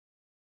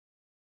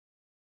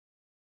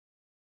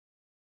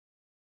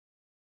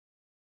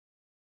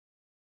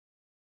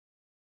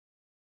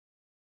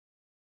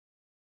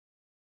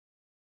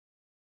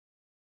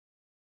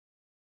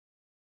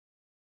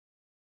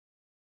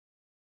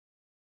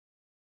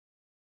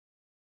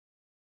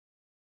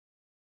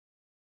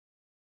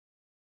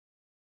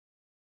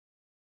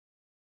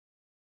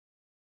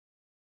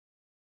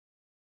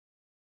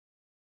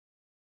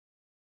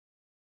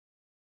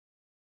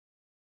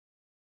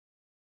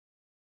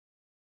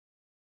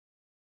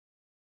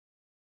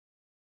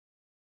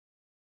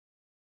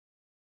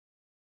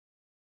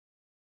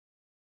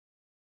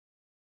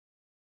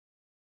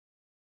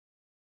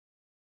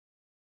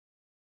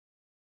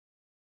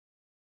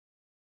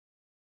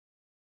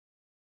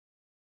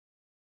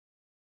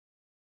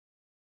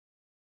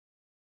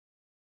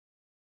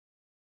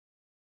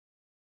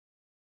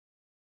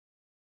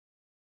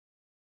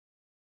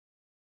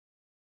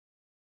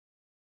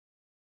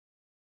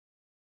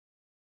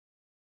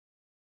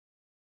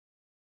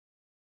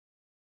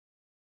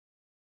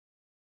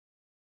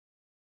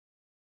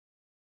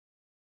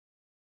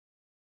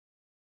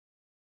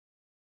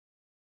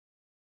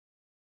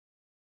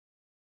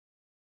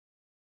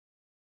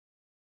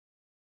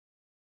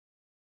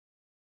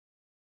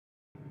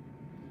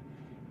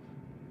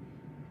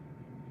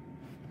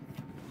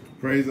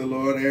Praise the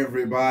Lord,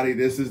 everybody.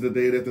 This is the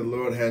day that the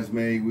Lord has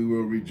made. We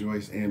will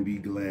rejoice and be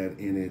glad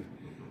in it.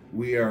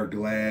 We are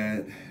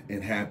glad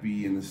and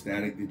happy and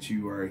ecstatic that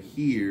you are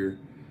here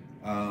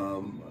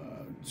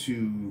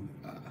to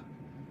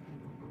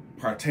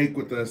partake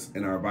with us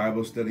in our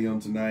Bible study on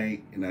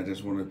tonight. And I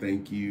just want to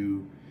thank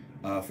you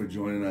for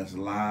joining us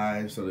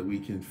live so that we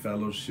can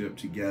fellowship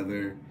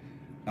together.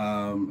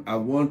 I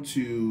want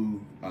to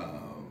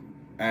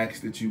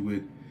ask that you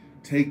would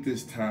take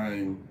this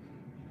time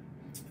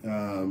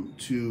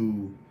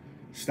to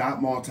stop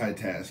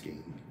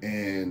multitasking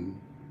and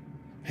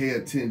pay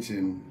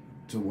attention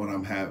to what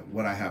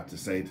I have to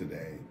say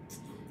today.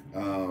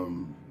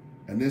 And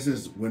this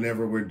is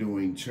whenever we're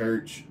doing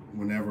church,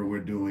 whenever we're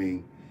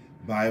doing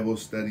Bible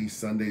study,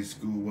 Sunday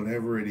school,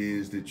 whatever it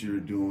is that you're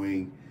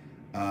doing.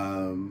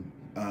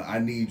 I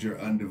need your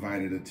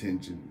undivided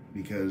attention,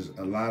 because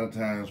a lot of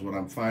times what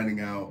I'm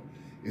finding out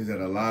is that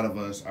a lot of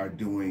us are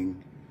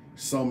doing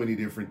so many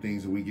different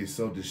things and we get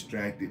so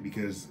distracted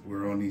because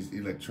we're on these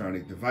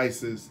electronic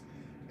devices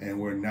and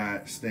we're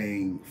not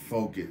staying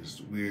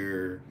focused.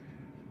 We're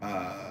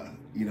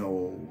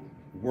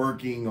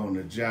working on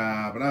a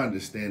job, and I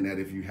understand that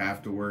if you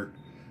have to work.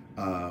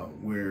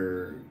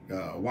 We're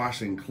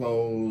washing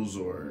clothes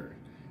or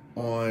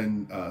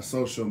on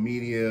social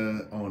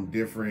media on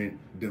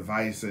different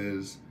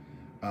devices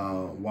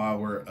while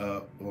we're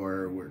up,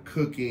 or we're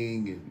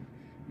cooking, and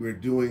we're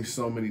doing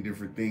so many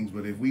different things.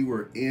 But if we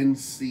were in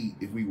seat,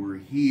 if we were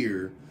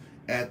here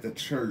at the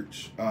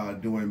church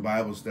doing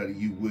Bible study,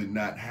 you would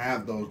not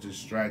have those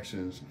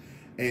distractions.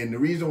 And the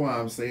reason why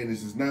I'm saying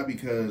this is not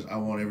because I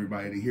want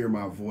everybody to hear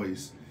my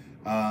voice.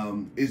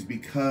 It's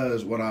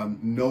because what I'm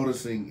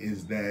noticing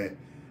is that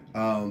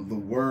the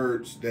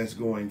words that's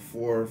going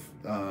forth,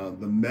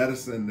 the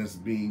medicine that's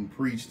being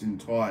preached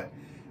and taught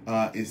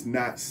is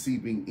not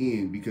seeping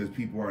in because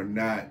people are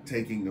not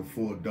taking the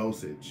full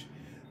dosage.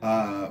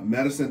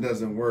 Medicine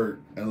doesn't work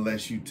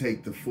unless you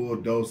take the full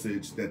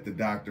dosage that the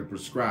doctor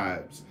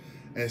prescribes.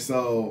 And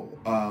so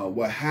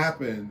what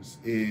happens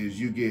is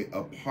you get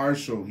a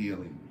partial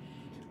healing.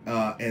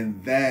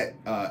 And that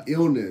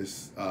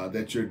illness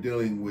that you're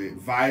dealing with,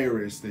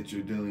 virus that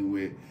you're dealing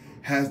with,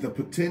 has the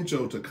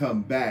potential to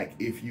come back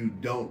if you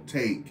don't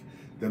take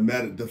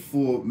the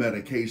full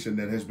medication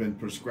that has been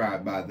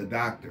prescribed by the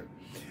doctor.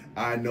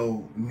 I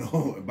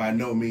by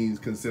no means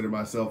consider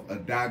myself a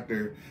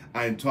doctor.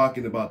 I am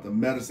talking about the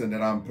medicine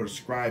that I'm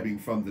prescribing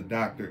from the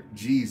doctor,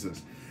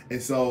 Jesus. And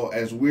so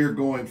as we're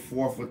going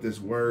forth with this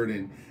word,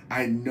 and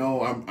I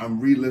know I'm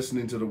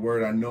re-listening to the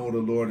word, I know the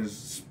Lord is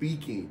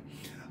speaking.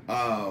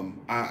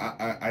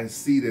 I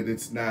see that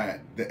it's not,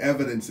 the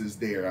evidence is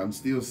there. I'm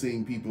still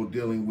seeing people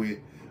dealing with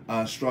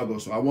struggle.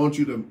 So I want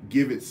you to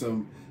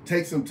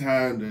take some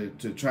time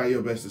to try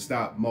your best to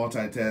stop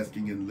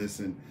multitasking and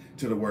listen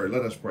to the word.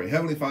 Let us pray.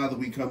 Heavenly Father,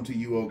 we come to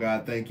you, oh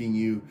God, thanking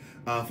you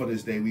for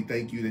this day. We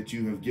thank you that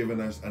you have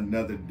given us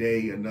another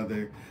day,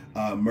 another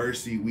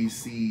mercy we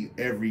see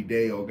every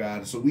day, oh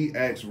God. So we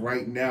ask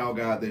right now,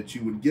 God, that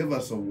you would give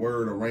us a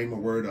word, a rhema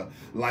word, a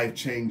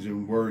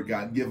life-changing word,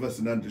 God. Give us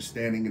an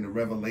understanding and a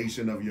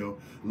revelation of your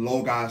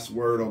Logos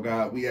word, oh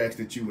God. We ask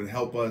that you would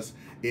help us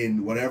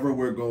in whatever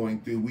we're going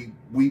through.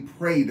 We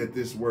pray that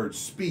this word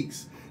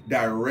speaks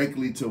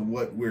directly to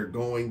what we're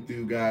going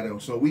through, God.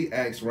 And so we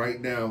ask right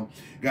now,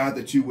 God,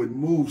 that you would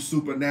move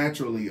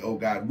supernaturally, oh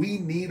God. We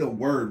need a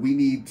word. We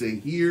need to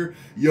hear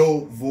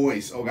your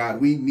voice, oh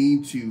God. We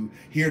need to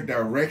hear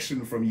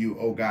direction from you,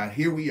 oh God.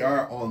 Here we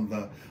are on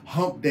the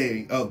hump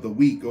day of the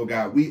week, oh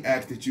God. We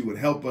ask that you would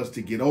help us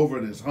to get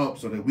over this hump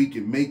so that we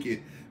can make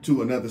it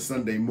to another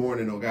Sunday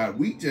morning, oh God.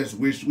 We just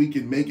wish we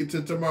could make it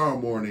to tomorrow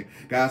morning,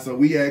 God. So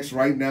we ask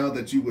right now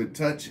that you would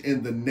touch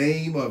in the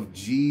name of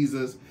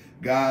Jesus,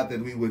 God,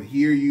 that we would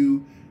hear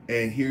you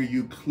and hear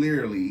you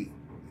clearly.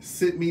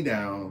 Sit me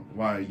down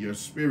while your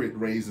spirit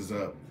raises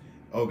up.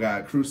 Oh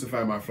God,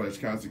 crucify my flesh,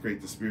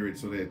 consecrate the spirit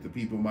so that the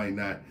people might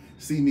not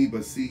see me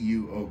but see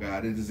you, oh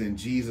God. It is in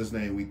Jesus'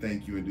 name we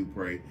thank you and do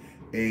pray.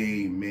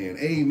 Amen.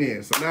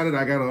 Amen. So now that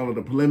I got all of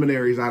the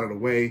preliminaries out of the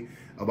way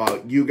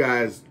about you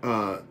guys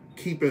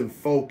keeping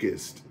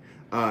focused,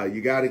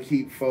 you got to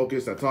keep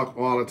focused. I talk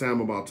all the time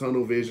about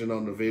tunnel vision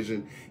on the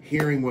vision,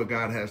 hearing what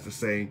God has to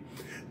say.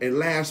 And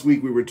last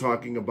week we were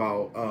talking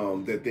about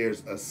that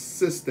there's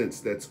assistance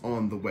that's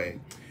on the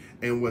way.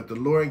 And what the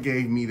Lord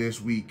gave me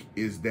this week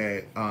is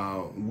that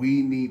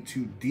we need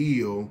to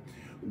deal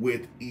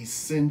with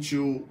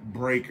essential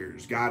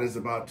breakers. God is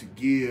about to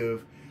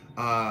give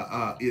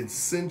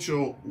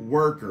essential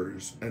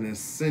workers an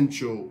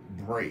essential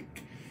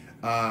break.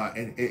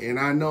 And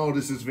I know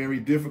this is very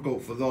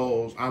difficult for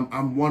those.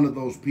 I'm one of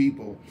those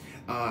people.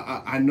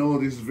 I know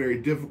this is very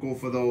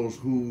difficult for those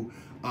who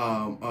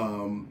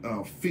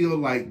feel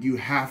like you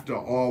have to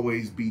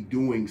always be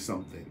doing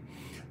something.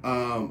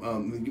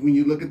 When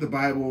you look at the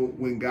Bible,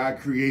 when God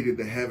created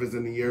the heavens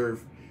and the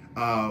earth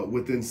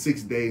within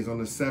 6 days, on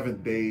the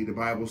seventh day, the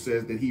Bible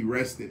says that he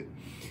rested.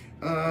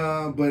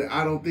 but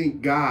I don't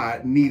think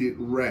God needed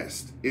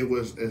rest. It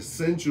was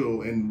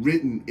essential and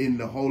written in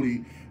the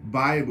Holy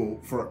Bible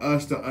for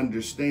us to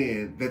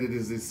understand that it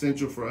is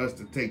essential for us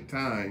to take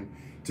time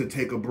to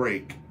take a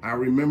break. I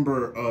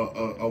remember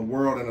a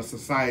world and a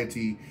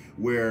society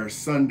where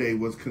Sunday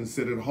was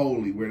considered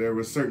holy, where there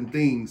were certain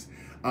things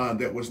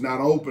that was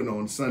not open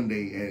on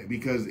Sunday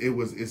because it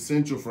was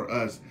essential for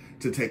us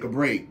to take a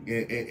break.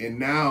 And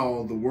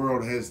now the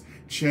world has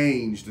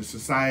changed. The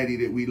society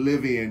that we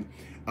live in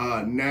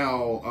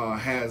now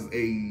has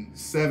a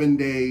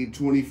 7-day,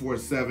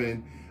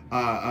 24/7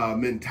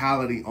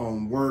 mentality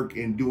on work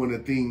and doing the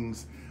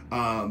things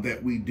that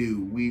we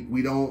do.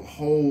 We don't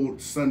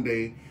hold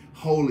Sunday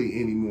holy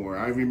anymore.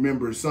 I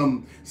remember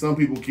some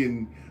people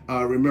can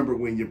remember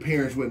when your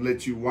parents wouldn't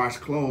let you wash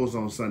clothes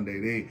on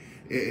Sunday.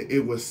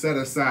 It was set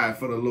aside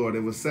for the Lord.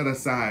 It was set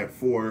aside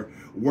for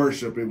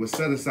worship. It was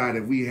set aside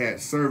if we had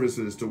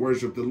services to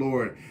worship the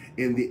Lord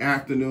in the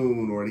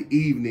afternoon or the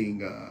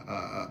evening.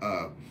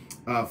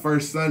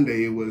 First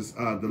Sunday, it was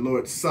the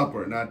Lord's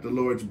Supper, not the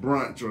Lord's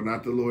brunch or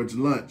not the Lord's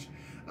lunch.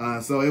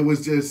 So it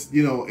was just,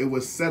 it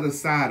was set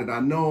aside. And I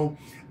know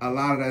a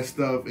lot of that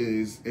stuff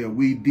is,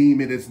 we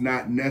deem it as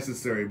not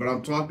necessary, but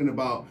I'm talking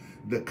about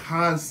the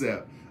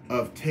concept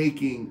of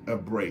taking a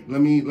break.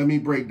 Let me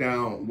break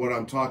down what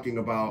I'm talking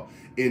about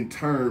in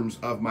terms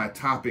of my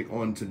topic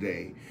on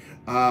today.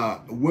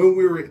 When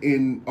we were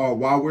in, or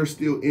while we're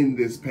still in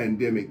this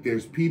pandemic,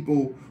 there's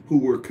people who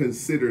were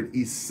considered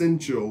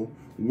essential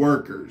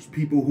workers,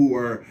 people who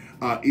are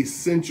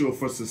essential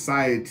for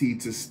society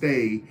to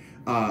stay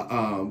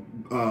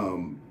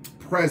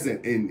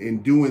present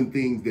in doing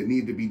things that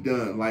need to be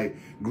done, like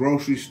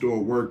grocery store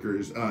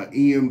workers,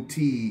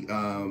 EMTs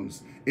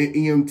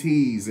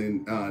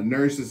and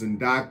nurses and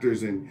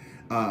doctors, and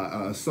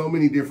so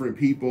many different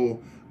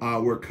people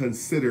were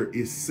considered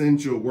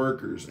essential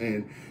workers,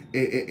 and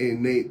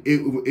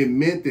it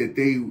meant that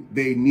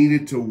they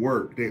needed to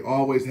work. They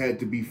always had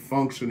to be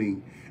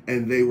functioning,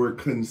 and they were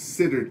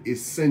considered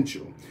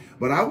essential.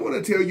 But I want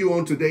to tell you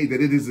on today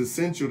that it is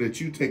essential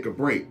that you take a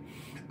break.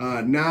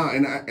 Now,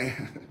 and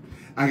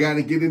I got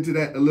to get into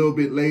that a little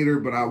bit later,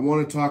 but I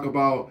want to talk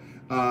about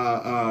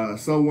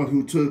someone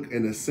who took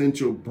an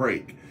essential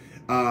break.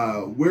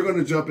 We're going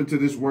to jump into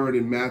this word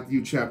in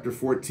Matthew chapter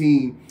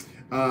 14.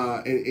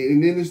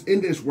 And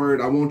in this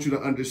word, I want you to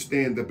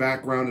understand the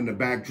background and the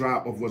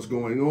backdrop of what's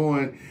going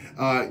on.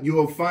 You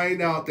will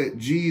find out that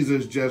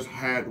Jesus just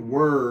had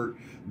word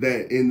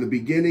that in the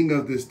beginning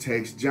of this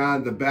text,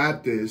 John the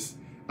Baptist,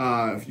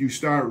 if you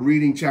start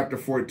reading chapter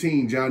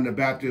 14, John the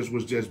Baptist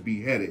was just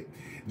beheaded.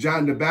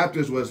 John the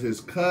Baptist was his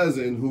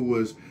cousin who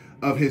was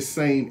of his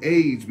same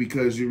age,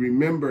 because you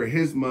remember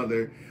his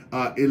mother,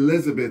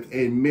 Elizabeth,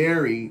 and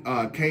Mary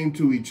came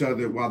to each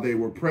other while they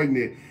were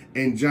pregnant,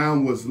 and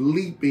John was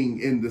leaping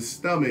in the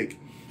stomach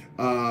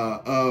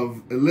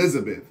of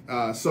Elizabeth.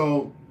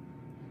 So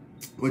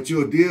what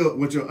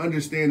you'll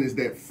understand is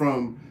that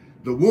from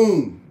the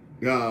womb,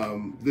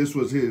 this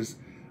was his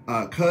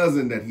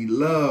cousin that he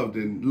loved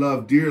and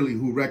loved dearly,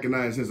 who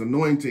recognized his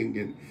anointing.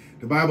 And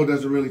the Bible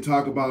doesn't really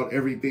talk about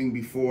everything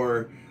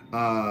before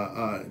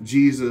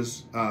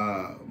Jesus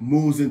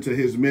moves into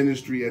his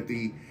ministry at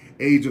the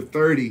age of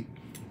 30.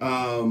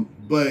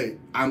 But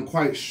I'm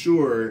quite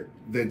sure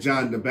that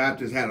John the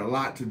Baptist had a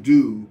lot to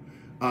do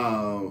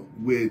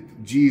with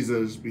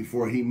Jesus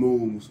before he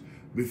moves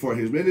before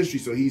his ministry.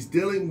 So he's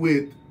dealing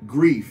with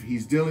grief.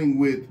 He's dealing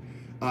with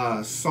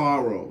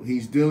sorrow.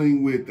 He's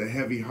dealing with the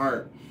heavy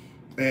heart.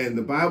 And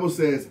the Bible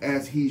says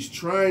as he's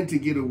trying to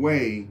get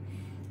away,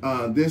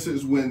 this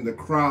is when the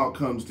crowd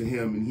comes to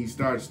him and he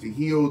starts to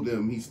heal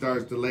them. He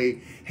starts to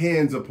lay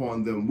hands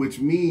upon them, which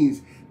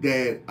means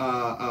that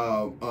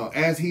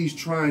as he's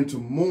trying to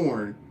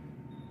mourn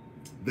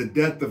the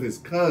death of his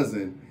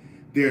cousin,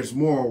 there's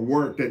more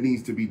work that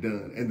needs to be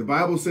done. And the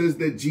Bible says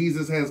that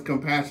Jesus has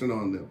compassion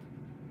on them.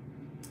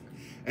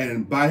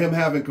 And by him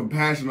having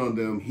compassion on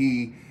them,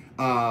 he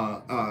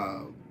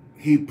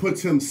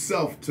puts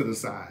himself to the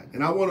side.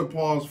 And I want to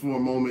pause for a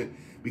moment,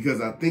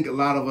 because I think a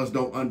lot of us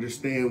don't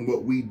understand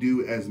what we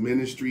do as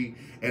ministry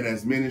and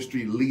as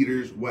ministry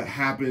leaders. What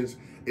happens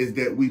is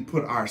that we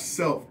put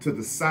ourselves to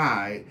the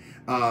side,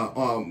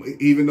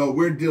 even though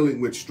we're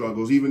dealing with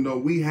struggles, even though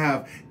we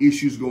have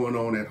issues going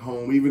on at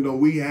home, even though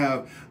we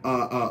have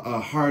a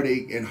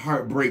heartache and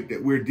heartbreak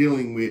that we're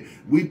dealing with,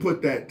 we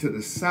put that to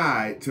the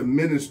side to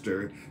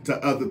minister to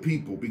other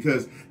people,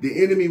 because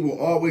the enemy will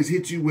always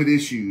hit you with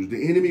issues.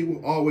 The enemy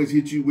will always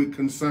hit you with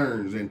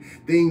concerns and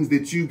things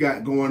that you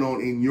got going on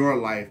in your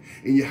life.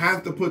 And you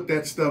have to put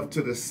that stuff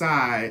to the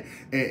side.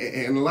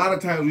 And a lot of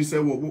times we say,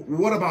 well,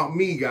 what about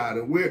me, God?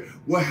 And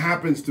what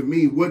happens to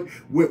me?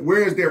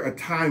 Where is there a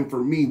time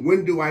for me?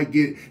 When do I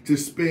get to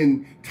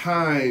spend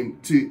time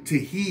to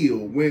heal?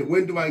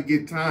 When do I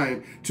get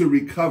time to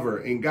recover?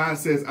 And God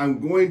says, I'm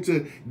going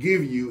to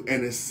give you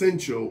an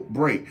essential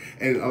break.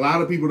 And a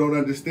lot of people don't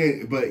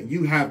understand, but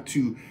you have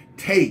to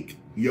take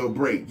your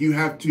break. You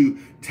have to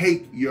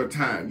take your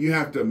time. You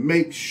have to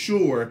make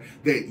sure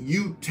that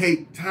you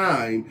take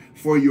time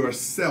for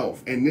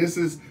yourself. And this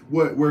is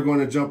what we're going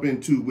to jump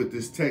into with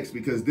this text,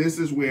 because this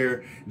is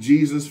where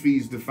Jesus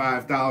feeds the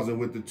 5,000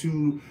 with the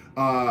 2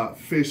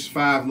 fish,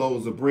 5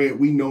 loaves of bread.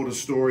 We know the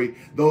story.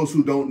 Those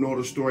who don't know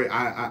the story,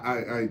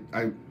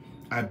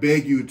 I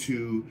beg you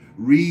to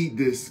read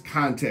this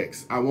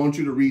context. I want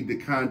you to read the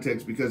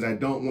context, because I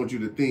don't want you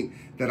to think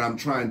that I'm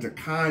trying to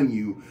con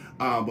you.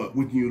 But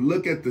when you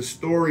look at the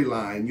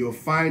storyline, you'll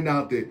find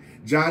out that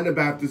John the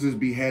Baptist is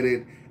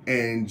beheaded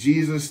and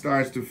Jesus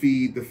starts to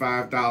feed the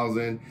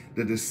 5,000.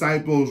 The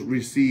disciples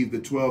receive the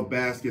 12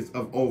 baskets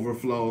of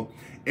overflow.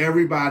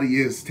 Everybody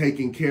is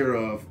taken care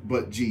of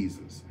but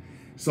Jesus.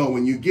 So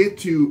when you get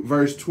to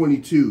verse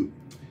 22,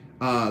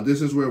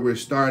 this is where we're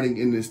starting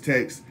in this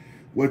text.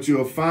 What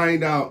you'll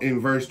find out in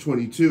verse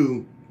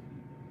 22,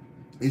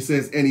 it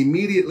says, and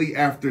immediately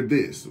after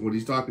this, what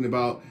he's talking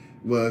about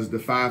was the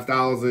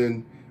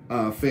 5,000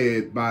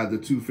 fed by the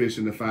 2 fish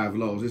and the 5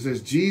 loaves. It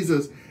says,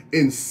 Jesus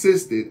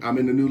insisted, I'm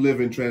in the New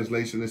Living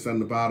Translation, it's on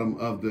the bottom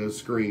of the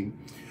screen.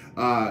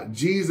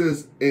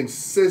 Jesus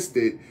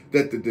insisted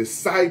that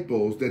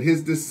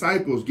his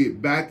disciples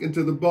get back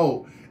into the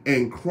boat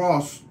and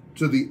cross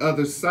to the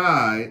other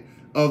side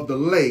of the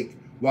lake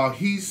while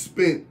he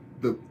sent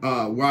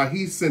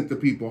the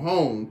people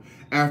home.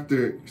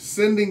 After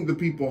sending the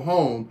people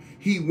home,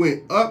 he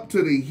went up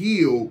to the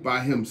hill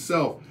by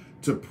himself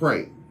to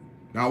pray.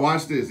 Now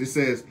watch this. It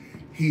says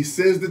he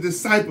sends the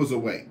disciples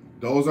away.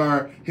 Those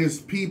are his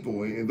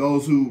people. And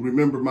those who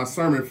remember my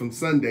sermon from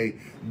Sunday,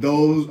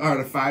 those are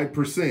the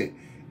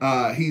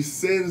 5%. He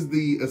sends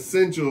the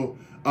essential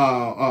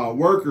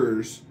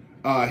workers.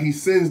 He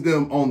sends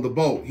them on the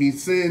boat. He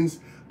sends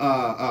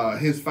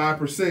his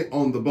 5%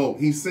 on the boat.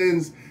 He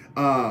sends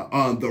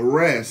on the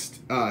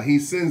rest. He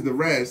sends the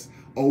rest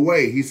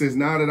away. He says,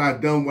 now that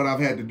I've done what I've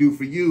had to do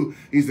for you,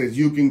 he says,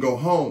 you can go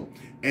home.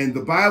 And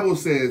the Bible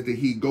says that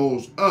he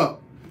goes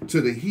up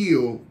to the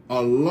hill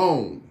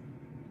alone.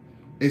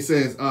 It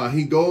says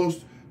he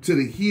goes to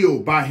the hill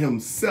by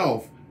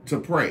himself to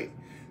pray.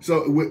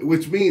 So,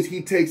 which means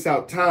he takes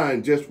out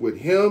time just with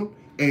him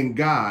and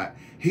God.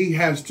 He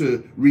has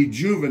to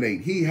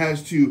rejuvenate. He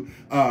has to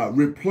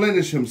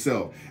replenish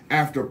himself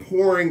after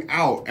pouring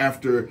out,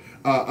 after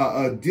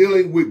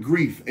dealing with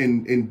grief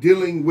and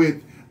dealing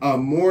with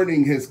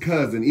mourning his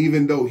cousin,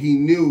 even though he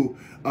knew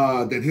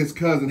that his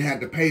cousin had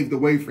to pave the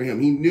way for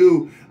him. He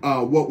knew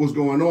what was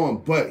going on,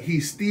 but he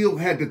still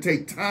had to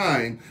take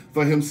time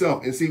for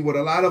himself. And see, what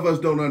a lot of us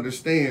don't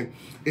understand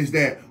is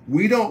that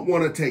we don't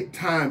want to take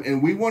time,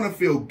 and we want to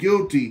feel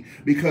guilty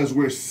because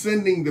we're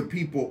sending the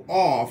people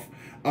off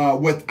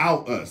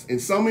without us. And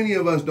so many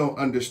of us don't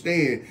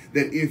understand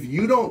that if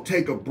you don't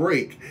take a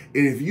break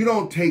and if you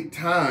don't take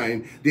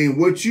time, then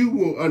what you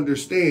will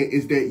understand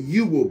is that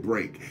you will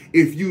break.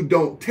 If you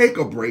don't take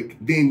a break,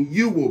 then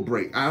you will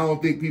break. I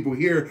don't think people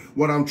hear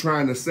what I'm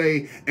trying to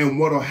say. And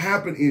what will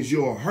happen is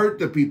you'll hurt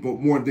the people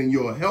more than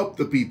you'll help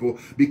the people,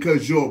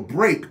 because you'll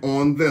break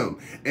on them.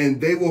 And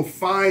they will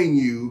find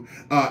you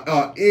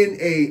in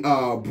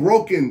a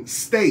broken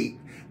state,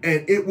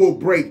 and it will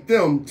break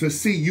them to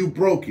see you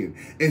broken.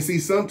 And see,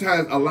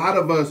 sometimes a lot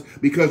of us,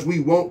 because we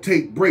won't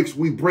take breaks,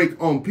 we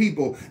break on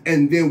people,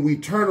 and then we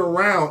turn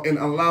around and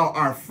allow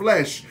our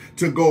flesh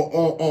to go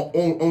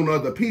on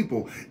other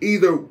people.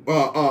 Either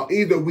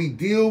we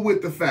deal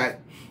with the fact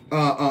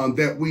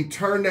that we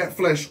turn that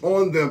flesh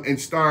on them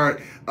and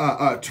start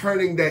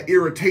turning that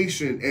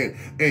irritation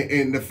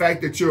and the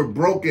fact that you're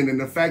broken and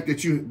the fact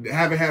that you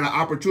haven't had an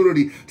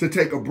opportunity to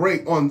take a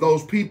break on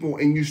those people,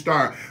 and you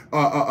start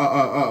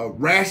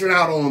rashing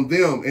out on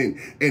them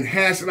and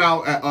hashing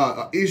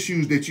out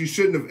issues that you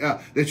shouldn't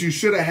have that you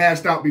should have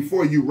hashed out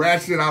before. You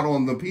ration it out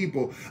on the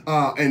people,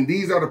 and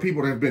these are the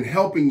people that have been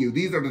helping you.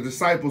 These are the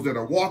disciples that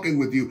are walking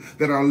with you,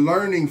 that are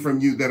learning from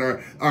you, that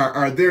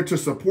are there to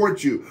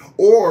support you.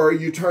 Or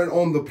you turn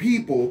on the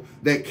people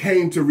that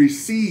came to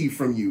receive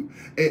from you.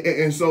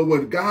 And so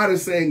what God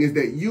is saying is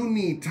that you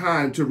need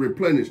time to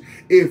replenish.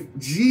 If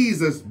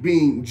Jesus,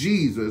 being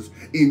Jesus,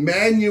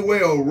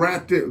 Emmanuel,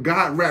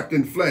 God wrapped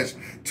in flesh,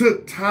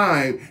 took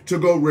time to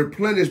go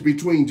replenish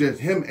between just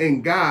him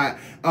and God,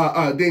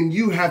 then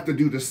you have to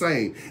do the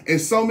same.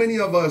 And so many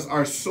of us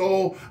are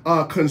so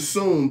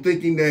consumed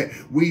thinking that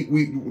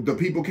the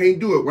people can't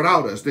do it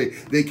without us.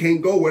 They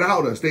can't go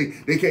without us.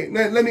 They can't.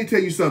 Let me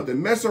tell you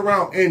something. Mess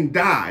around and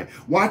die.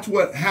 Watch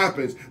what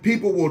happens.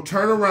 People will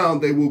turn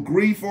around. They will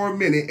grieve for a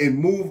minute and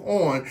move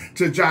on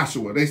to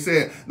Joshua. They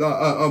said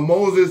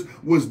Moses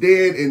was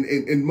dead,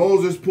 and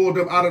Moses pulled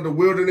them out of the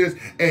wilderness.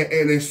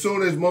 And as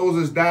soon as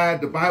Moses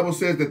died, the Bible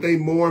says that they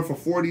mourned for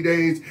 40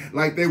 days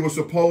like they were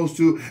supposed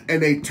to.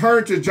 And they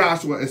turned to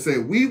Joshua and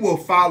said, we will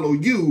follow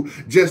you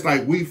just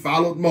like we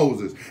followed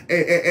Moses.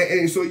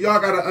 And so y'all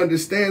got to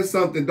understand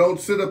something. Don't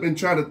sit up and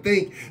try to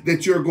think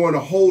that you're going to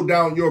hold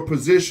down your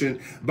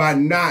position by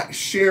not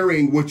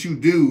sharing what you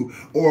do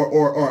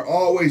or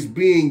always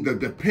being the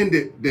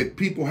dependent that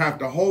people have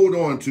to hold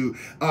on to,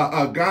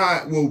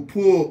 God will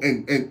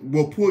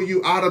pull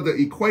you out of the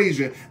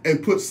equation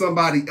and put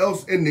somebody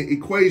else in the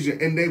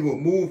equation, and they will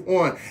move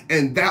on,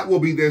 and that will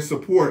be their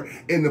support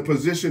in the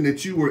position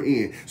that you were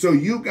in. So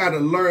you got to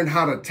learn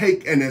how to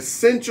take an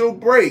essential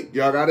break.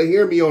 Y'all got to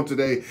hear me on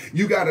today.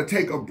 You got to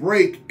take a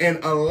break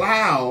and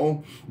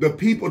allow the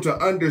people to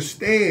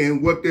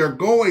understand what they're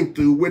going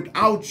through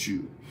without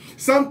you.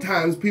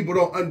 Sometimes people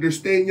don't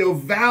understand your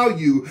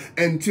value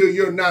until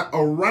you're not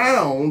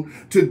around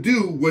to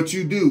do what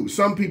you do.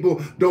 Some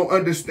people don't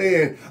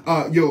understand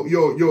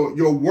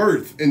your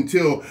worth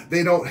until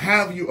they don't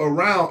have you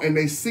around and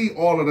they see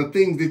all of the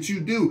things that you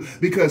do,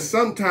 because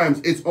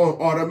sometimes it's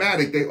on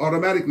automatic. They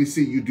automatically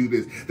see you do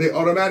this. They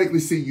automatically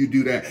see you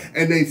do that.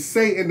 And they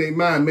say in their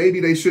mind,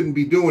 maybe they shouldn't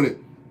be doing it.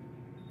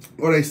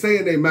 Or they say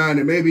in their mind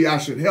that maybe I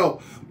should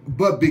help.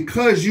 But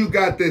because you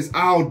got this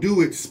I'll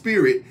do it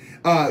spirit,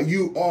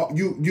 you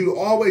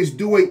always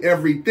doing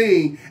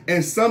everything,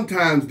 and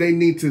sometimes they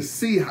need to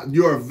see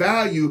your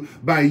value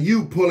by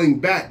you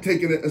pulling back,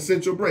 taking an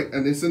essential break.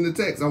 And it's in the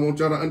text. I want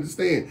y'all to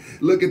understand.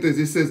 Look at this.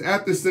 It says,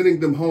 after sending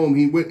them home,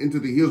 he went into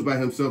the hills by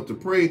himself to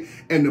pray.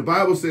 And the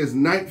Bible says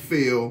night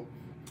fell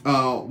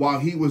while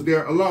he was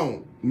there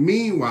alone.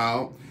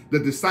 Meanwhile, the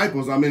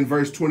disciples, I'm in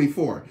verse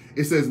 24.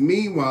 It says,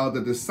 meanwhile,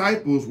 the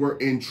disciples were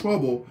in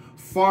trouble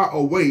far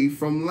away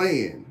from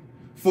land,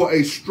 for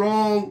a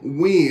strong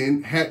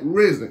wind had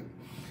risen.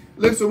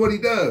 Listen what he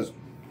does.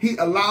 He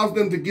allows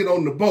them to get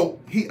on the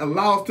boat. He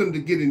allows them to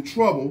get in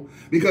trouble,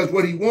 because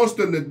what he wants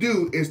them to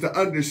do is to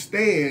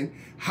understand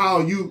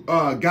how you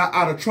got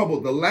out of trouble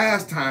the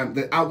last time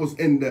that I was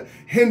in the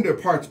hinder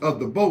parts of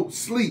the boat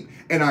sleep,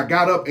 and I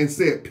got up and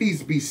said,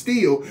 peace be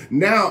still.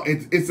 Now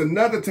it's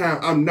another time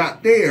I'm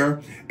not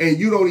there, and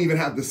you don't even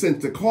have the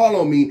sense to call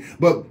on me.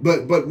 But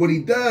what he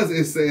does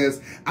is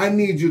says, I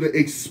need you to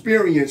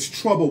experience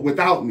trouble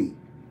without me.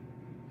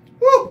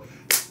 Woo!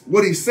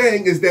 What he's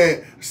saying is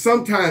that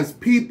sometimes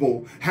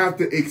people have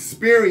to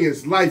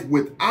experience life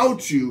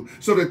without you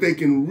so that they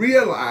can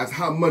realize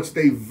how much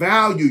they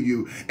value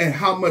you and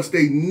how much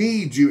they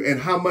need you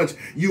and how much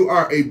you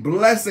are a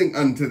blessing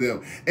unto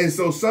them. And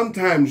so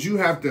sometimes you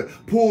have to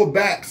pull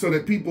back so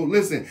that people,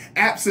 listen,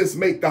 absence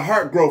make the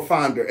heart grow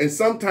fonder. And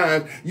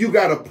sometimes you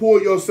got to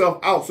pull yourself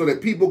out so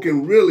that people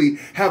can really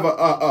have a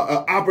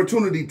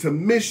opportunity to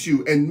miss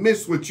you and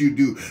miss what you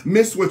do,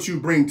 miss what you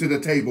bring to the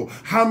table.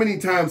 How many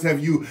times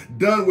have you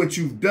done what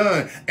you've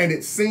done and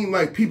it seemed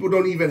like people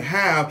don't even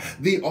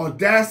have the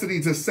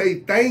audacity to say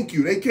thank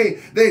you? They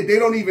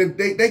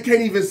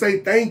can't even say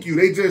thank you.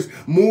 They just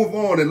move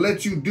on and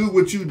let you do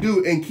what you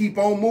do and keep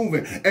on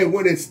moving. And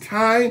when it's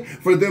time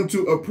for them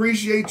to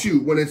appreciate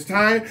you, when it's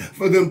time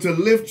for them to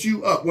lift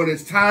you up, when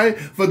it's time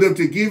for them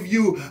to give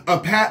you a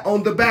pat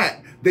on the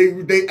back,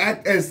 they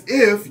act as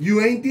if you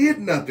ain't did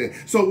nothing.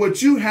 So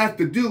what you have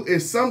to do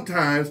is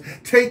sometimes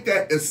take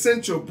that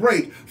essential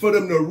break for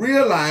them to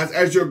realize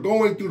as you're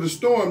going through the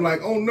storm, like,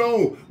 oh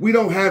no, we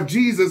don't have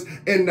Jesus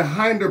in the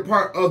hinder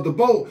part of the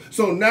boat.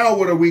 So now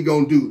what are we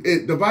going to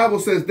do? The Bible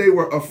says they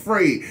were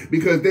afraid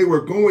because they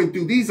were going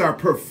through. These are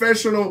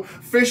professional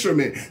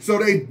fishermen. So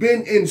they've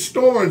been in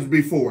storms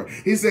before.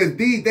 He says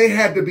they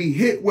had to be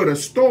hit with a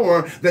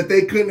storm that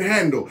they couldn't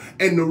handle.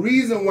 And the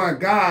reason why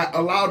God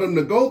allowed them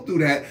to go through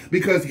that,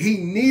 because he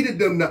needed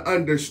them to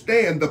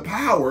understand the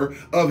power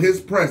of his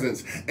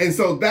presence. And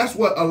so that's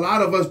what a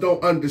lot of us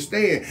don't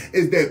understand,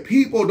 is that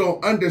people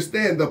don't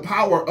understand the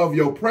power of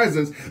your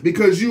presence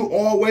because you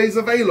always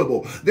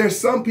available. There's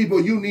some people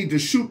you need to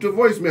shoot to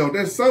voicemail.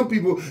 There's some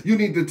people you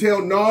need to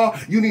tell, no,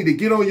 you need to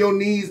get on your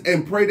knees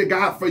and pray to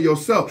God for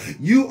yourself.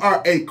 You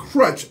are a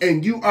crutch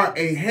and you are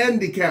a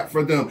handicap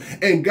for them.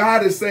 And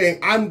God is saying,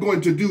 I'm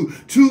going to do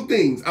two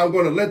things. I'm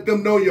going to let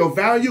them know your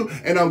value,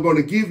 and I'm going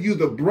to give you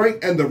the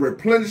break and the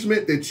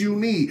replenishment that you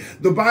need.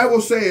 The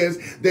Bible says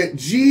that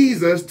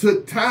Jesus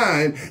took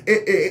time.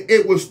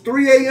 It was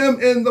 3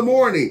 a.m. in the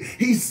morning.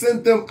 He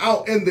sent them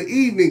out in the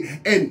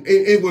evening, and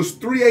it was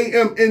 3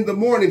 a.m. in the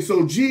morning.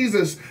 So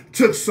Jesus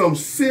took some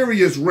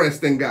serious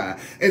rest in God.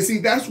 And see,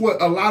 that's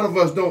what a lot of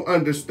us don't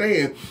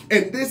understand.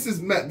 And this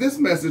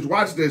message,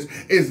 watch this,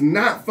 is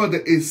not for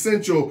the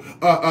essential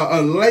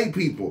lay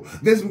people.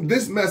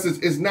 This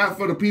message is not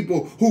for the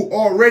people who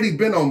already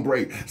been on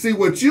break. See,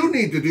 what you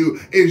need to do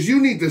is you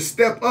need to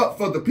step up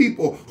for the people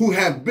who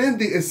have been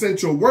the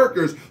essential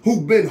workers,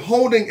 who've been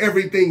holding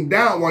everything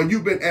down while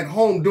you've been at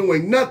home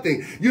doing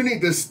nothing. You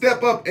need to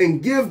step up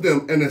and give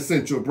them an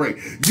essential break.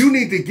 You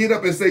need to get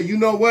up and say, you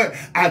know what?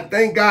 I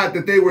thank God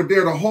that they were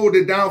there to hold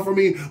it down for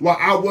me while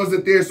I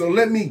wasn't there. So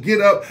let me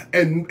get up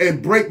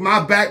and break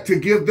my back to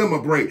give them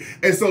a break.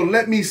 And so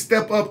let me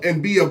step up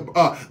and be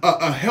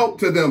a help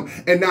to them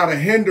and not a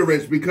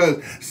hindrance,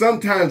 because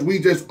sometimes we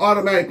just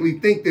automatically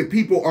think that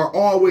people are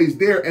always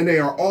there and they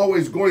are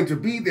always going to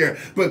be there.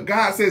 But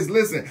God says,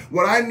 listen,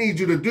 what I need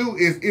you to do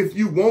is, if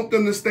you want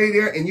them to stay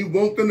there and you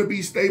want them to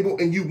be stable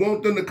and you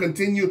want them to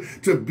continue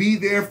to be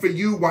there for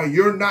you while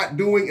you're not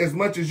doing as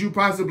much as you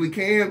possibly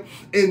can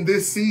in this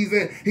this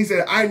season. He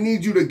said, I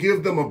need you to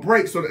give them a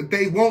break so that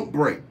they won't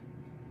break.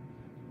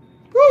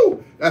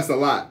 Woo! That's a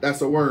lot.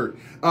 That's a word.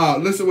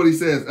 Listen what he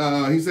says.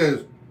 He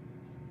says,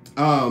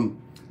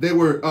 they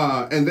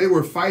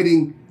were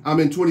fighting. I'm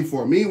in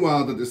 24.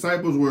 Meanwhile, the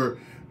disciples were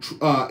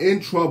in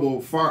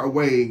trouble far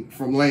away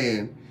from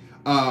land,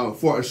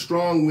 for a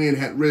strong wind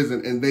had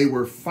risen, and they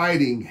were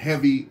fighting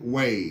heavy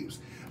waves.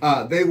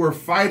 They were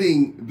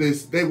fighting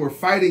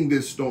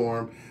this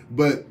storm,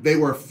 but they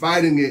were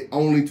fighting it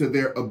only to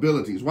their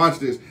abilities. Watch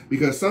this,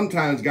 because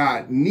sometimes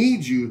God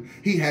needs you.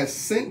 He has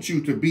sent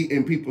you to be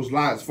in people's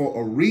lives for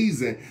a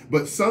reason,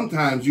 but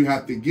sometimes you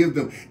have to give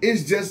them.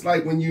 It's just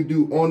like when you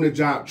do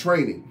on-the-job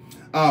training.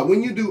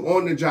 When you do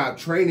on-the-job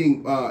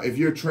training, if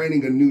you're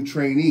training a new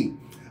trainee,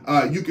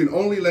 you can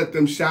only let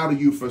them shadow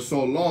you for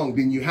so long.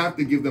 Then you have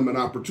to give them an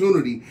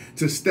opportunity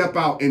to step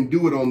out and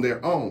do it on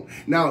their own.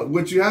 Now,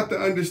 what you have to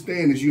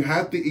understand is you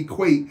have to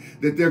equate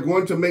that they're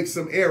going to make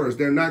some errors.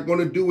 They're not going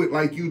to do it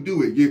like you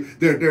do it.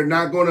 They're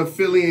not going to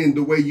fill in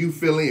the way you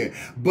fill in.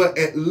 But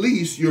at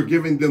least you're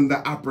giving them the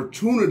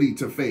opportunity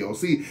to fail.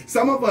 See,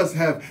 some of us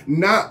have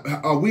not.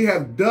 We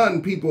have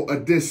done people a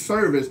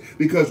disservice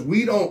because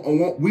we don't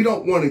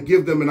want to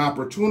give them an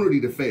opportunity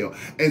to fail,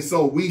 and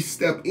so we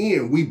step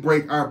in. We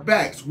break our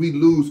backs. We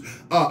lose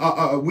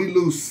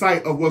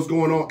sight of what's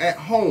going on at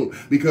home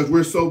because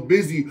we're so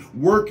busy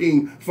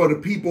working for the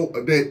people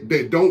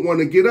that don't want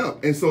to get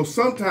up. And so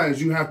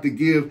sometimes you have to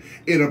give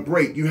it a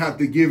break. You have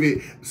to give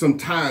it some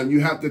time.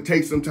 You have to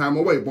take some time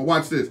away. But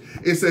watch this.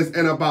 It says,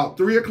 and about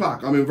 3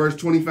 o'clock, I'm in verse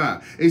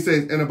 25. It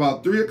says, and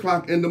about 3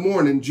 o'clock in the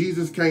morning,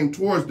 Jesus came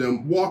towards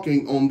them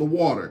walking on the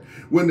water.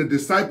 When the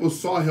disciples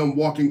saw him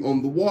walking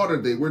on the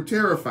water, they were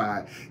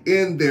terrified.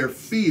 In their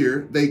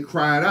fear, they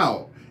cried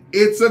out,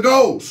 "It's a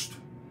ghost."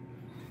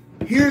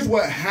 Here's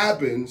what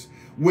happens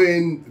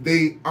when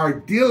they are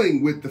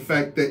dealing with the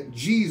fact that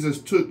Jesus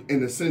took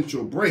an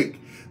essential break.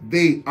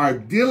 They are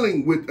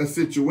dealing with a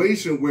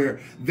situation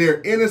where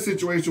they're in a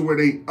situation where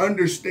they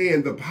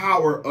understand the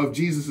power of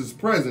Jesus's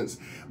presence.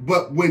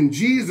 But when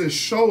Jesus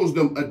shows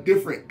them a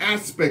different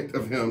aspect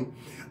of him,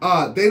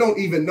 they don't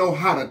even know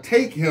how to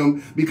take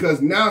him, because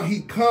now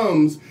he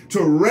comes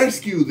to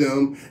rescue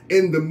them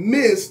in the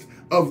midst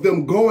of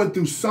them going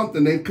through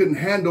something they couldn't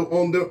handle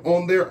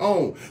on their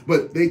own.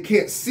 But they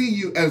can't see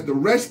you as the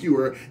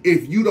rescuer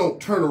if you don't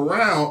turn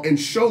around and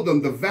show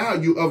them the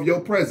value of your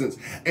presence.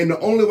 And the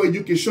only way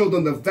you can show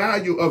them the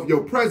value of your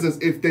presence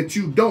is that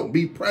you don't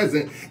be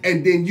present,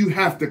 and then you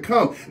have to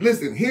come.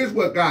 Listen, here's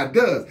what God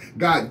does.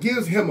 God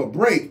gives him a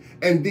break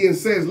and then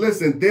says,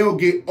 listen, they'll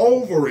get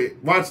over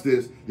it. Watch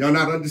this. Y'all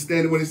not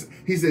understanding what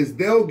he says.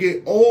 They'll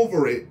get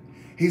over it.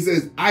 He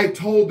says, I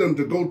told them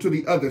to go to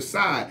the other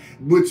side,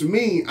 which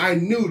means I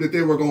knew that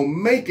they were going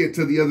to make it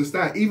to the other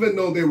side. Even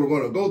though they were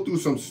going to go through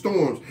some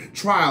storms,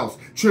 trials,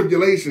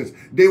 tribulations,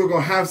 they were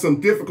going to have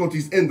some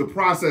difficulties in the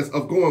process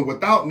of going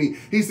without me.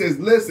 He says,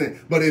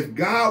 listen, but if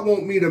God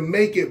wants me to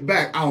make it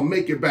back, I'll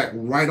make it back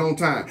right on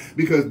time,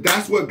 because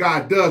that's what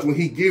God does when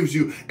he gives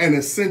you an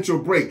essential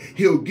break.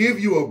 He'll give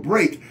you a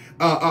break,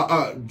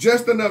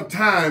 just enough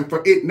time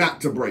for it not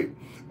to break.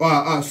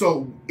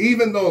 So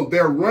even though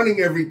they're running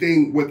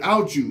everything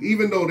without you,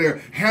 even though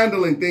they're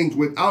handling things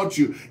without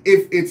you,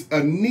 if it's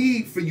a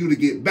need for you to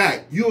get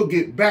back, you'll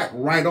get back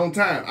right on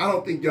time. I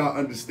don't think y'all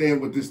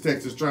understand what this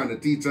text is trying to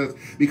teach us,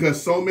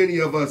 because so many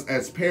of us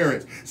as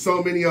parents,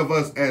 so many of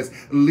us as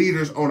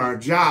leaders on our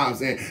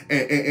jobs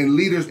and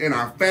leaders in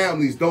our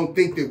families don't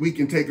think that we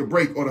can take a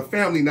break, or the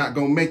family not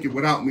going to make it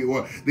without me,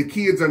 or the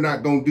kids are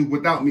not going to do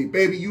without me.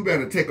 Baby, you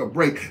better take a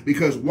break,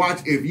 because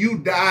watch, if you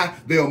die,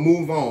 they'll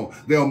move on.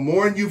 They'll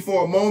mourn you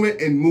for a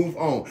moment and move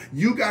on.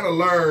 You got to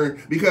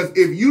learn, because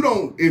if you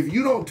don't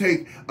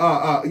take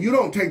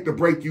the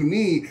break you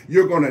need,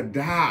 you're going to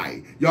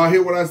die. Y'all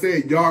hear what I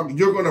said?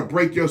 You're going to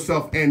break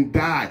yourself and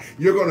die.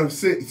 You're going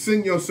to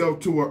send yourself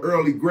to an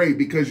early grave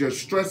because you're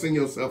stressing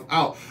yourself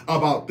out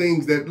about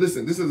things that,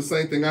 listen, this is the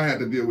same thing I had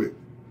to deal with.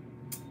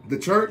 The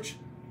church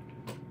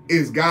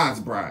is God's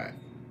bride.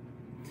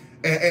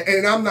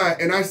 And I'm not,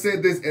 and I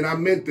said this and I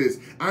meant this,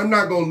 I'm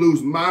not going to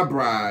lose my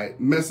bride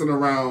messing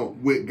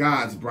around with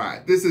God's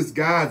bride. This is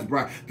God's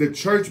bride. The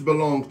church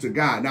belongs to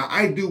God. Now,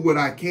 I do what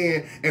I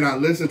can and I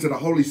listen to the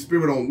Holy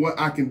Spirit on what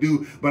I can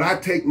do, but I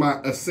take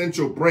my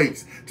essential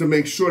breaks to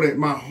make sure that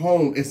my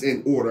home is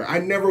in order. I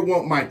never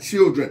want my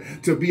children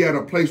to be at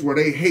a place where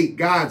they hate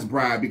God's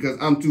bride because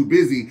I'm too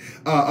busy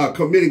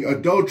committing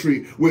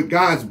adultery with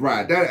God's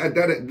bride.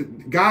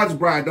 God's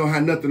bride don't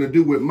have nothing to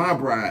do with my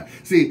bride.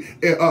 See,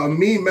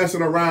 me messing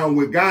around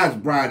with God's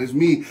bride is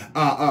me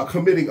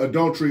committing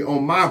adultery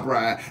on my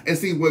bride. And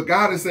see, what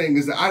God is saying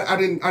is that I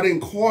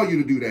didn't call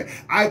you to do that.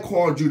 I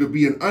called you to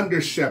be an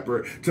under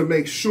shepherd to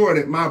make sure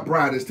that my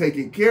bride is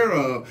taken care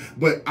of,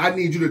 but I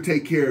need you to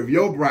take care of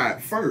your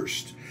bride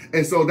first.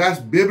 And so that's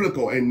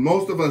biblical, and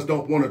most of us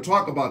don't want to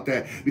talk about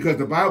that, because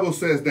the Bible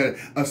says that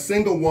a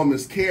single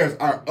woman's cares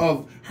are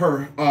of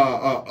her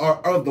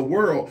are of the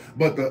world,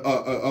 but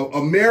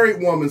a married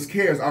woman's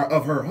cares are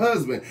of her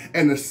husband.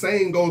 And the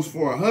same goes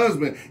for a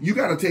husband. You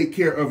got to take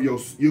care of your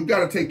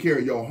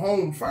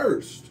home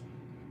first.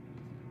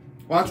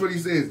 Watch what he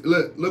says.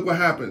 Look what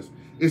happens.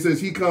 It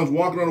says he comes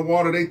walking on the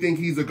water. They think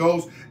he's a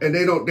ghost, and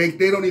they don't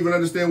even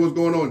understand what's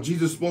going on.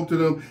 Jesus spoke to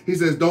them. He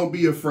says, don't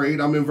be afraid.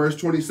 I'm in verse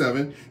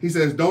 27. He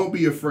says, don't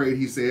be afraid.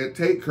 He said,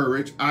 take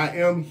courage. I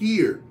am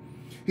here.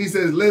 He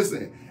says,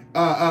 listen,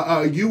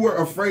 you were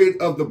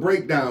afraid of the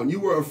breakdown. You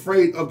were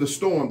afraid of the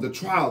storm, the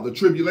trial, the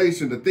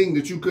tribulation, the thing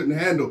that you couldn't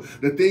handle,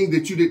 the thing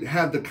that you didn't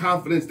have the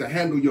confidence to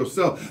handle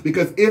yourself.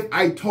 Because if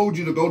I told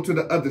you to go to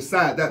the other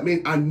side, that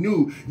meant I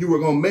knew you were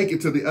going to make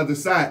it to the other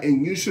side,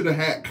 and you should have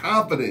had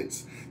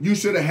confidence. You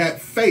should have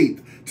had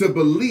faith to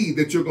believe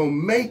that you're going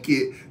to make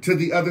it to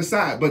the other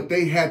side. But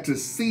they had to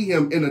see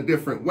him in a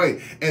different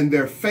way, and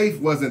their faith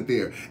wasn't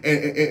there.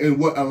 And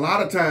what a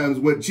lot of times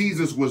what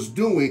Jesus was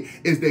doing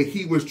is that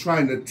he was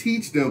trying to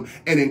teach them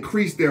and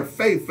increase their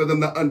faith for them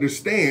to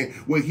understand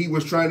what he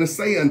was trying to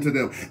say unto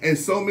them. And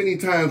so many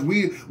times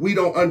we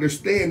don't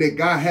understand that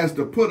God has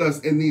to put us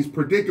in these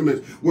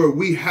predicaments where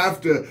we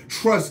have to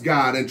trust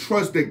God and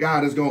trust that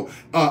God is going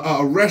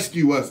to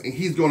rescue us, and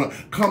he's going to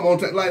come on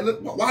time. Like,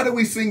 look, why do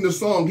we sing the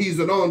song, he's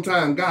an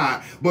on-time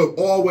God, but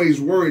always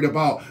worried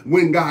about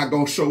when God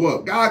gonna show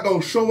up? God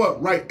gonna show up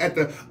right at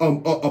the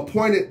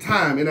appointed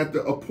time and at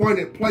the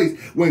appointed place.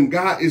 When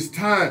it's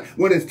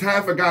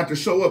time for God to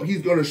show up,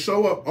 he's gonna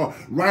show up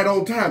right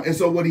on time. And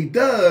so what he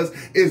does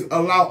is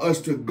allow us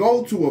to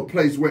go to a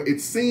place where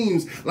it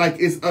seems like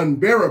it's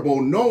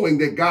unbearable, knowing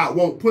that God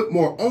won't put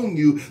more on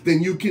you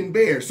than you can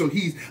bear. So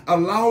he's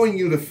allowing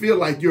you to feel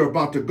like you're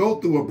about to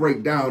go through a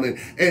breakdown, and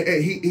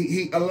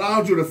he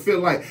allows you to feel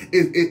like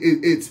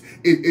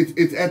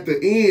it's at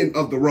the end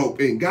of the rope.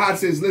 And God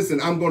says,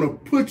 listen, I'm going to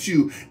put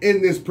you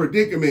in this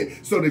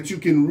predicament so that you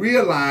can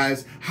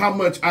realize how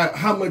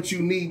much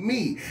you need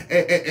me.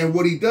 And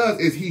what he does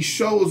is he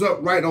shows up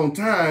right on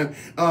time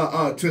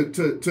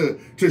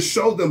to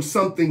show them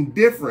something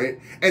different.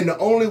 And the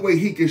only way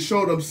he can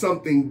show them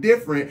something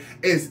different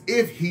is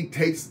if he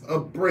takes a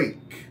break.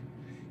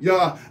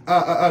 Y'all,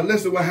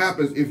 listen what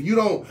happens. If you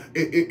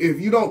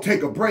don't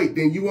take a break,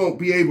 then you won't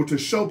be able to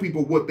show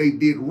people what they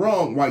did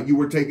wrong while you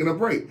were taking a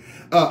break.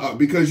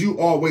 Because you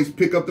always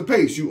pick up the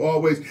pace. You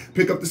always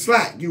pick up the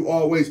slack. You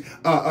always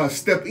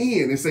step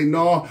in and say,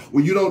 no,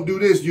 well, you don't do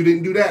this. You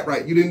didn't do that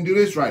right. You didn't do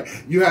this right.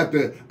 You have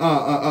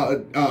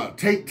to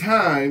take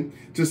time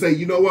to say,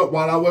 you know what,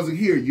 while I wasn't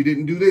here, you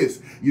didn't do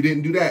this, you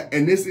didn't do that.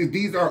 And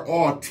these are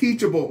all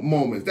teachable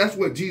moments. That's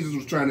what Jesus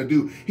was trying to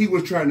do. He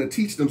was trying to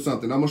teach them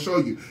something. I'm going to show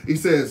you. He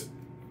says,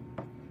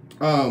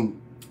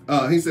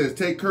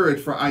 take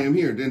courage, for I am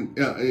here. Then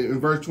in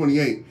verse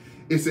 28,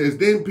 it says,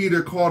 then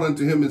Peter called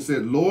unto him and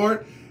said,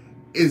 Lord,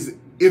 if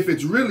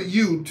it's really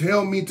you,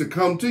 tell me to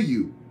come to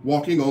you,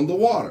 walking on the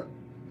water.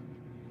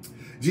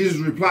 Jesus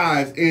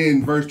replies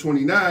in verse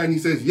 29, he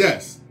says,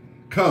 yes,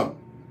 come,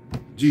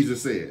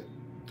 Jesus said.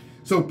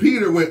 So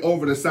Peter went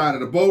over the side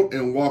of the boat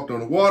and walked on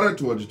the water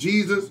towards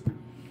Jesus.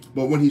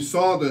 But when he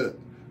saw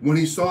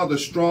the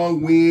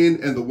strong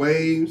wind and the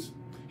waves,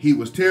 he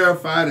was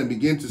terrified and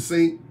began to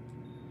sink.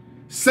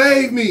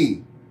 Save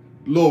me,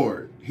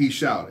 Lord, he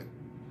shouted.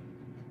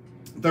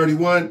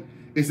 31,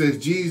 it says,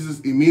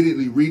 Jesus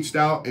immediately reached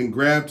out and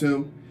grabbed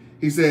him.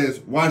 He says,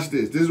 watch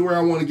this. This is where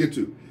I want to get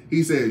to.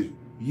 He says,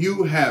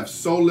 you have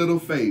so little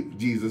faith,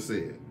 Jesus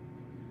said.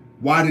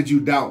 Why did you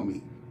doubt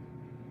me?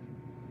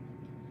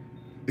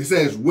 It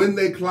says, when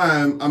they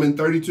climb, I'm in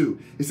 32.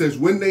 It says,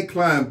 when they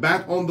climb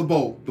back on the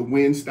boat, the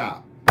wind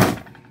stopped.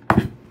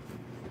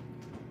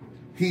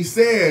 He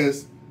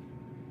says,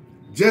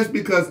 just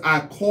because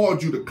I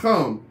called you to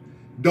come,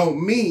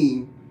 don't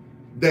mean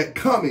that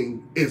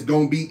coming is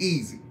going to be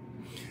easy.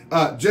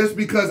 Just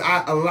because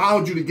I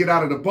allowed you to get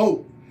out of the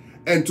boat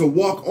and to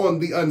walk on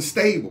the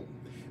unstable.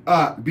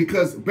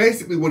 Because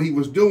basically what he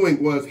was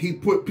doing was he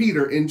put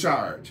Peter in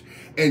charge.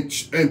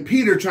 And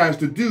Peter tries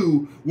to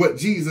do what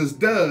Jesus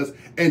does.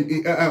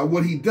 And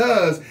what he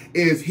does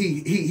is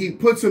he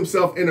puts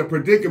himself in a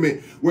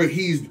predicament where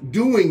he's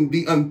doing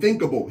the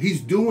unthinkable.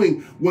 He's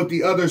doing what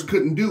the others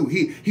couldn't do.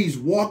 He's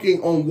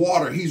walking on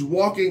water. He's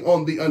walking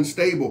on the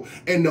unstable.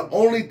 And the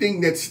only thing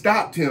that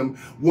stopped him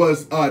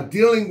was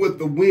dealing with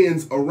the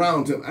winds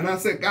around him. And I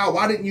said, God,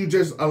 why didn't you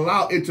just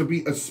allow it to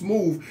be a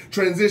smooth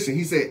transition?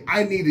 He said,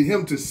 I needed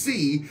him to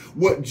see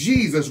what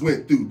Jesus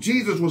went through.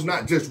 Jesus was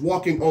not just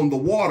walking on the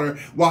water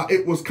while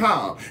it was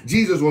calm.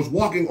 Jesus was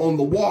walking on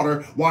the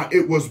water while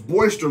it was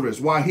boisterous,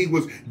 while he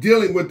was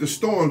dealing with the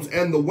storms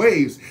and the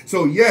waves.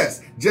 So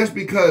yes, just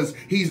because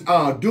he's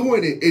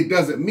doing it, it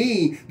doesn't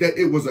mean that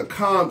it was a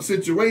calm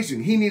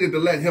situation. He needed to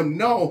let him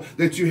know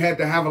that you had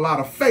to have a lot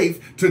of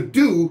faith to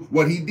do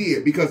what he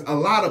did, because a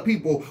lot of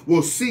people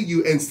will see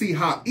you and see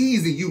how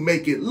easy you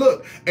make it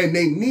look, and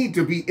they need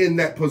to be in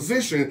that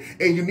position,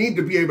 and you need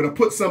to be able to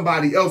put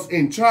somebody else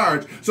in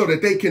charge so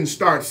that they can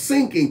start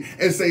sinking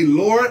and say,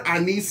 Lord, I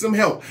need some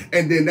help.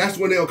 And then that's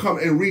when they'll come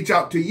and reach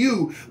out to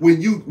you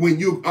when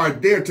you are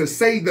there to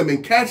save them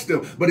and catch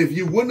them. But if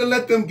you wouldn't have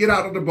let them get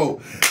out of the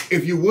boat,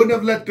 if you wouldn't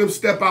have let them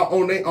step out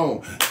on their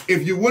own,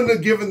 if you wouldn't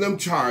have given them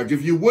charge,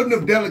 if you wouldn't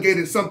have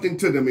delegated something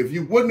to them, if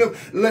you wouldn't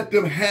have let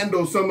them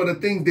handle some of the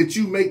things that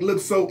you make look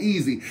so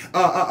easy,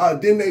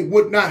 then they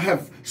would not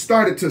have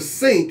started to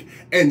sink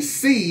and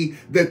see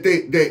that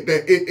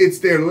it's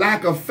their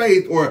lack of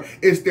faith, or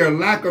it's their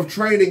lack of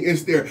training,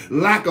 it's their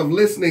lack of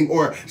listening,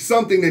 or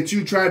something that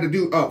you tried to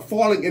do,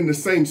 falling in the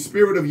same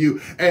spirit of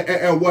you.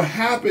 And what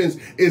happens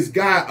is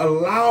God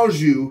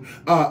allows you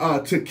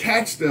to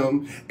catch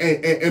them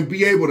and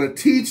be able to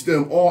teach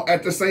them all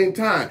at the same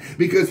time,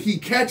 because he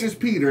catches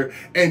Peter,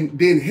 and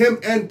then him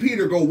and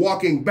Peter go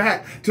walking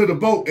back to the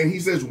boat, and he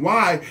says,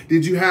 why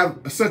did you have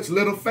such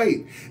little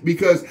faith?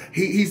 Because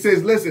he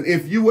says, listen,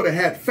 if you would have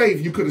had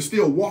faith, you could have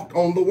still walked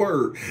on the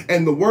word,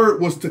 and the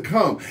word was to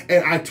come,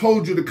 and I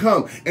told you to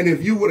come. And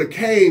if you would have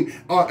came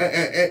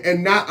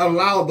and not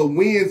allowed the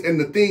winds and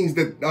the things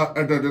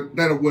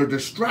that were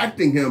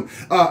distracting him,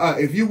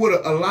 if you would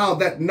have allowed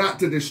that not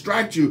to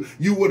distract you,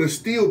 you would have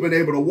still been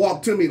able to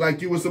walk to me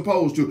like you were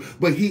supposed to.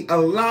 But he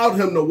allowed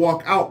him to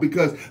walk out,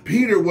 because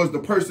Peter was the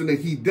person that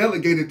he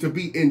delegated to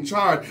be in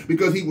charge,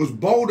 because he was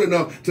bold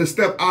enough to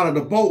step out of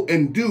the boat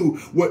and do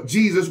what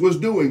Jesus was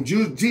doing.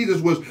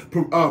 Jesus was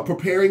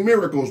preparing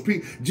miracles.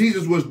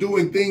 Jesus was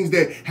doing things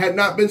that had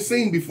not been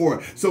seen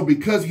before. So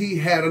because he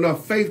had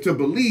enough faith to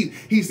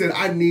believe, he said,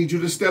 I need you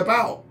to step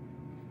out.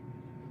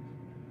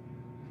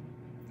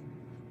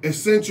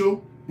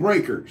 Essential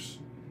breakers.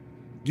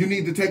 You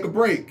need to take a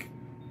break,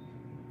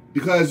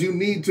 because you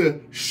need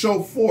to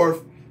show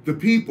forth the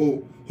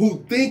people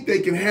who think they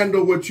can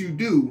handle what you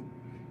do.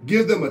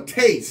 Give them a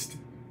taste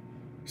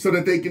so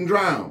that they can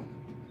drown,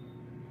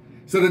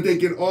 so that they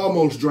can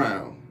almost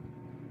drown,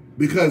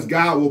 because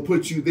God will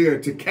put you there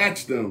to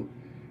catch them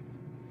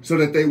so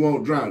that they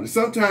won't drown.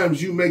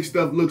 Sometimes you make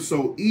stuff look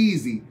so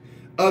easy.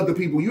 Other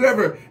people, you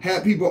ever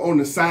had people on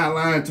the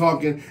sideline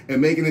talking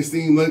and making it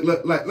seem like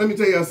let me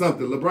tell you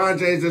something. LeBron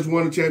James just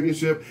won a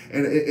championship,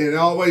 and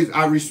always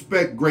I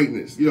respect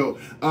greatness,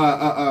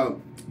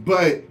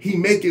 but he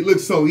make it look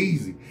so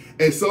easy.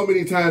 And so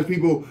many times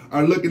people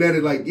are looking at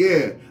it like,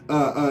 yeah,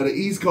 the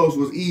East Coast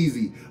was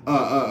easy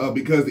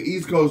because the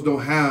East Coast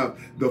don't have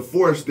the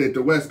force that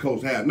the West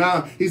Coast have.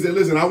 Now, he said,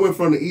 listen, I went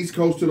from the East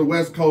Coast to the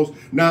West Coast.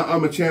 Now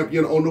I'm a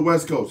champion on the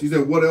West Coast. He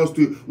said, what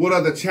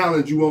other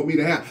challenge you want me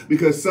to have?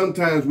 Because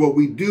sometimes what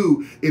we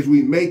do is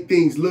we make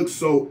things look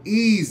so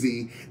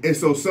easy. And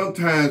so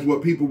sometimes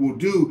what people will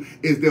do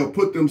is they'll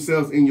put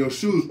themselves in your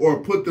shoes, or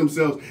put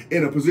themselves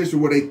in a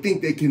position where they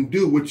think they can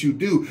do what you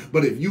do.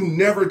 But if you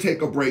never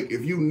take a break,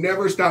 if you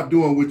never stop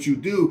doing what you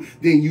do,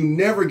 then you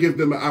never give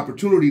them an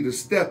opportunity to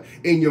step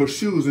in your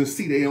shoes and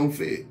see they don't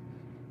fit.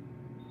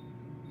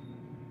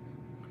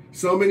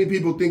 So many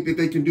people think that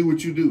they can do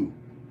what you do.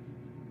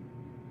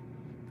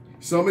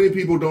 So many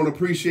people don't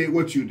appreciate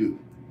what you do.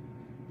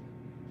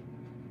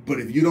 But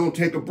if you don't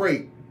take a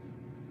break,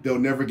 they'll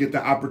never get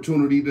the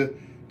opportunity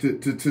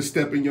to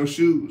step in your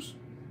shoes.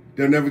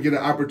 They'll never get an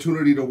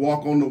opportunity to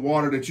walk on the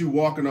water that you're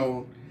walking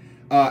on,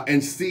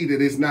 and see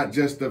that it's not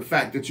just the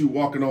fact that you're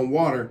walking on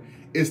water,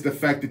 it's the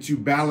fact that you're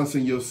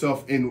balancing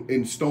yourself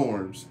in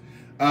storms.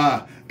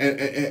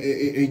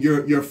 And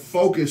you're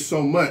focused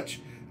so much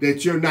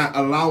that you're not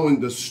allowing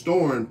the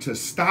storm to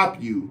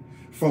stop you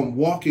from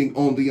walking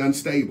on the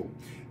unstable.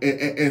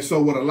 And so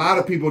what a lot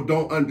of people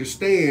don't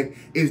understand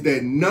is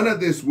that none of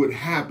this would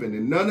happen,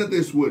 and none of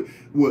this would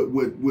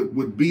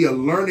be a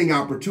learning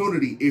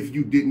opportunity if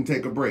you didn't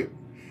take a break.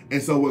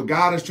 And so what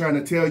God is trying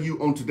to tell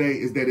you on today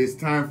is that it's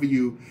time for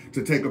you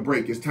to take a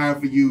break. It's time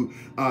for you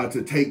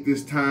to take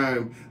this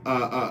time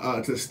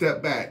to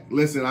step back.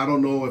 Listen, I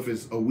don't know if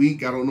it's a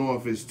week. I don't know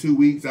if it's 2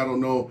 weeks. I don't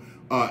know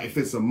if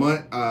it's a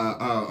month.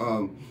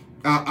 I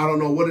don't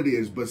know what it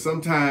is. But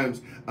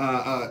sometimes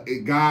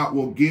God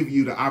will give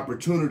you the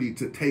opportunity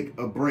to take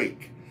a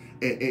break.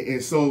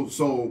 And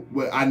so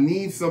what I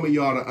need some of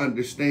y'all to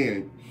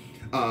understand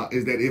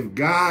is that if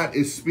God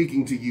is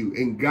speaking to you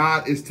and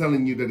God is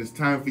telling you that it's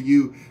time for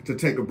you to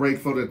take a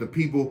break so that the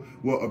people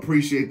will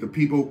appreciate, the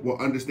people will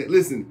understand.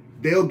 Listen,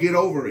 they'll get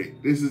over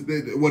it. This is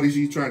what is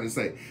he trying to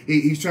say?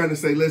 He's trying to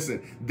say,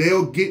 listen,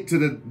 they'll get to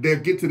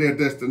their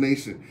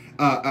destination.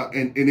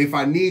 And if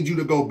I need you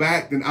to go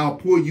back, then I'll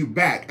pull you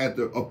back at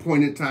the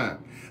appointed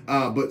time.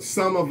 But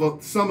some of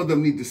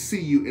them need to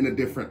see you in a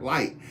different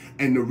light.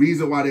 And the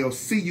reason why they'll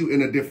see you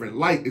in a different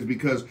light is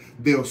because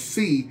they'll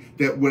see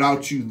that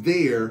without you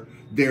there,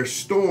 their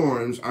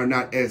storms are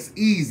not as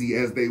easy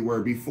as they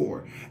were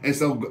before. And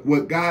so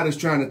what God is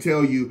trying to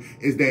tell you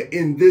is that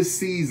in this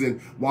season,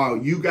 while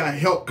you got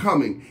help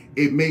coming,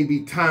 it may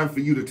be time for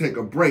you to take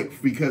a break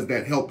because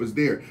that help is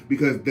there.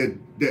 Because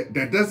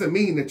that doesn't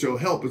mean that your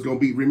help is going to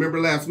be. Remember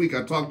last week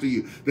I talked to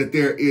you that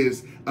there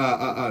is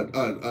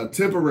a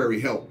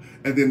temporary help,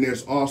 and then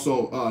there's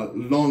also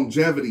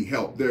longevity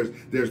help.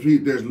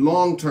 There's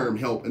long-term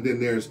help, and then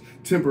there's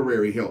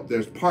temporary help.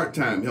 There's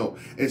part-time help.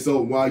 And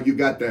so while you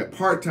got that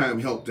part-time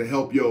help to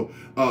help your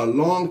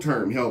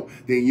long-term help,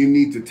 then you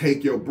need to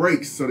take your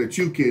breaks so that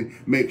you can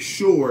make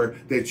sure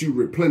that you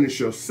replenish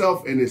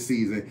yourself in this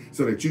season,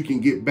 so that you can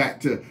get back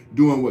to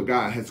doing what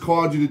God has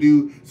called you to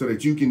do, so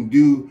that you can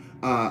do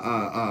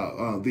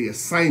the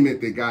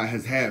assignment that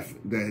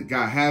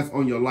God has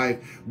on your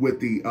life with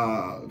the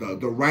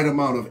right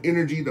amount of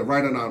energy, the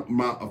right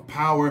amount of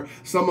power.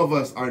 Some of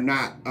us are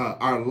not,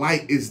 our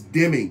light is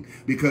dimming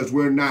because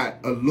we're not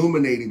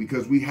illuminating,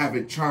 because we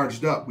haven't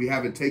charged up. We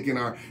haven't taken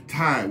our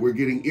time. We're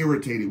getting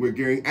irritated. We're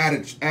getting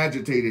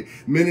agitated.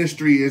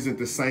 Ministry isn't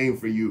the same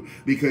for you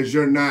because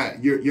you're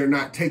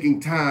not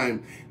taking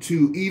time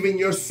to even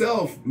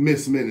yourself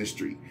miss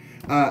ministry.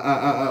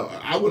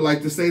 I would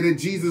like to say that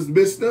Jesus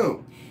missed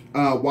them.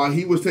 While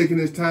he was taking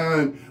his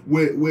time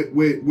with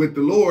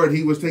the Lord,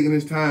 he was taking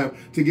his time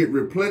to get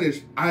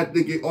replenished. I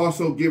think it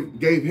also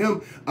gave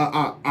him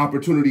an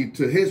opportunity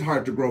to his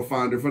heart to grow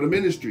fonder for the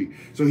ministry.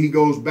 So he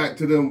goes back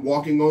to them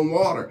walking on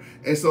water.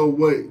 And so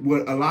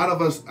what a lot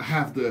of us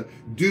have to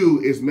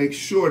do is make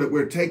sure that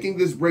we're taking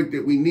this break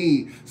that we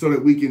need so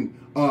that we can,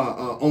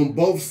 on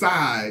both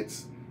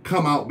sides,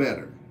 come out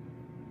better.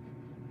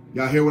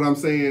 Y'all hear what I'm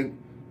saying?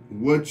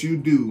 What you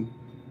do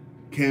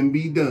can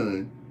be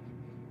done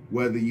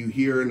whether you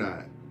hear or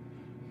not.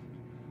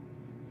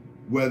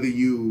 Whether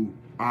you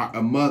are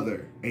a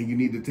mother and you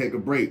need to take a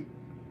break.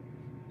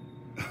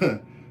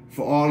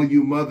 For all of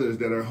you mothers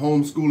that are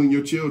homeschooling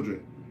your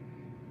children,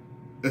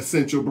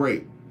 essential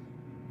break.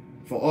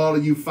 For all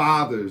of you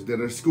fathers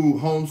that are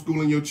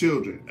homeschooling your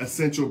children,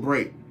 essential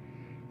break.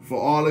 For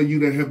all of you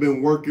that have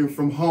been working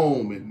from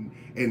home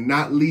and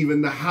not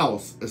leaving the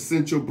house,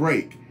 essential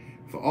break.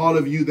 For all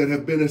of you that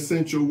have been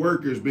essential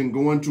workers, been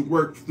going to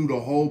work through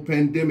the whole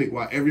pandemic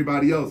while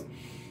everybody else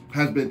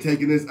has been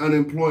taking this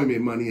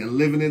unemployment money and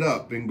living it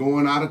up and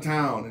going out of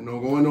town and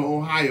going to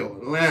Ohio,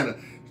 Atlanta,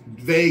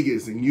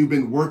 Vegas, and you've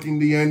been working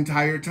the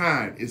entire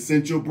time.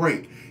 Essential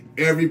break.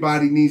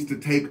 Everybody needs to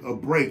take a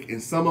break.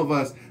 And some of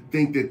us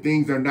think that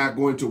things are not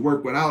going to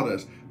work without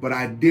us. But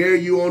I dare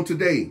you on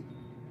today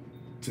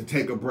to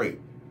take a break.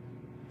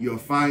 You'll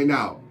find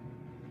out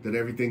that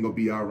everything will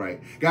be all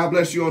right. God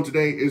bless you on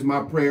today is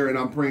my prayer, and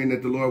I'm praying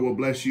that the Lord will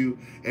bless you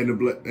and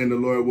the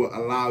Lord will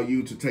allow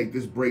you to take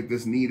this break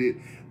that's needed.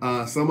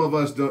 Some of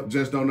us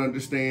just don't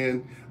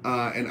understand,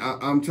 and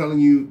I'm telling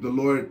you, the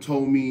Lord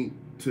told me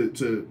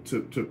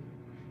to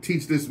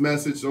teach this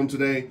message on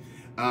today,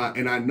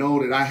 and I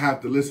know that I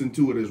have to listen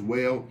to it as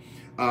well.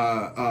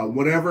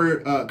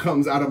 Whatever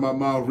comes out of my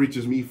mouth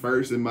reaches me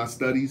first in my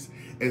studies,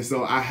 and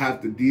so I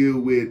have to deal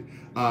with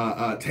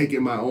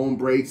taking my own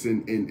breaks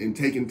and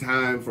taking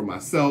time for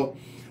myself.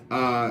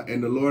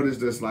 And the Lord is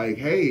just like,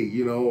 hey,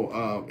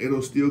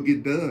 it'll still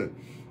get done.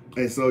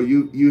 And so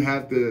you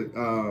have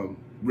to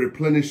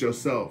replenish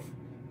yourself.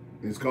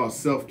 It's called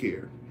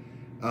self-care.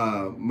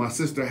 My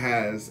sister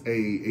has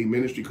a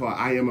ministry called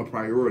I Am a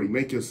Priority.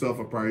 Make yourself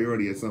a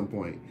priority at some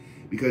point,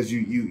 because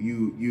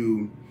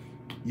you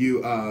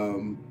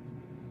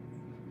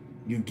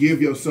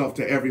give yourself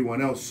to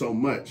everyone else so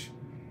much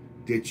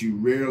that you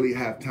rarely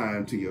have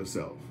time to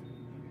yourself.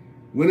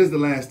 When is the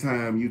last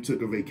time you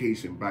took a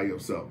vacation by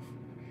yourself?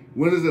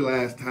 When is the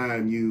last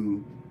time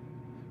you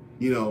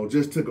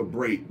just took a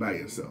break by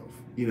yourself?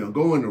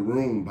 Go in a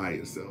room by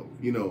yourself.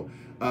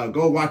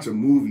 Go watch a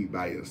movie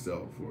by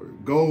yourself, or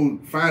go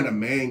find a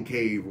man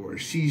cave or a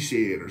she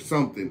shed or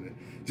something.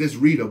 Just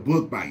read a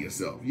book by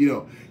yourself.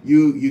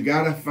 You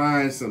gotta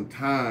find some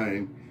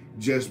time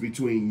just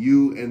between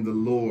you and the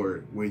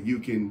Lord where you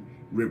can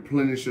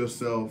replenish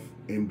yourself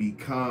and be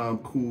calm,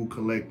 cool,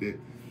 collected,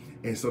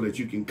 and so that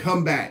you can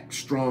come back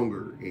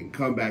stronger and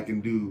come back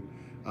and do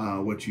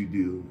what you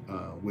do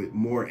with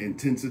more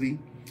intensity,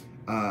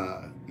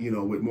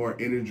 with more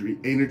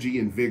energy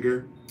and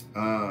vigor.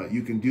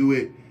 You can do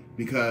it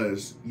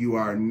because you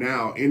are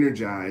now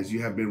energized,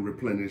 you have been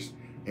replenished,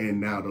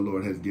 and now the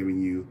Lord has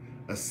given you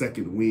a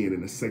second wind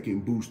and a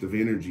second boost of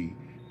energy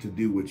to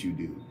do what you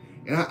do.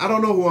 And I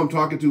don't know who I'm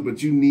talking to,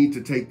 but you need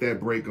to take that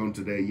break on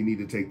today. You need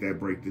to take that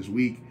break this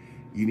week.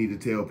 You need to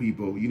tell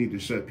people, you need to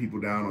shut people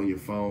down on your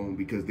phone,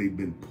 because they've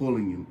been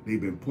pulling you.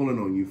 They've been pulling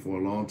on you for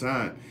a long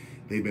time.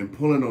 They've been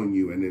pulling on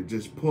you, and they're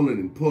just pulling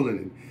and pulling.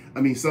 And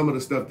I mean, some of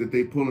the stuff that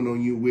they pulling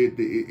on you with,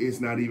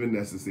 it's not even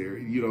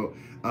necessary.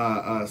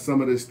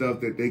 Some of the stuff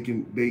that they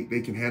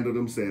can handle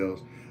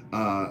themselves,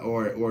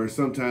 or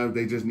sometimes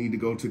they just need to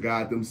go to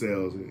God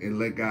themselves and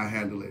let God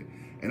handle it.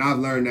 And I've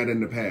learned that in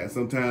the past.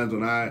 Sometimes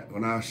when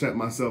I shut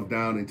myself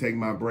down and take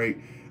my break,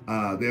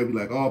 they'll be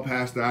like, "Oh,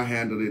 Pastor, I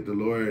handled it. The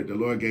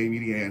Lord gave me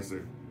the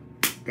answer.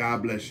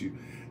 God bless you."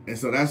 And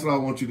so that's what I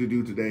want you to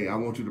do today. I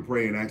want you to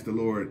pray and ask the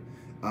Lord,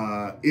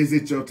 is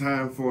it your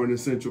time for an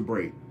essential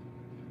break?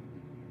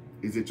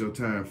 is it your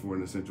time for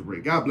an essential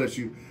break? God bless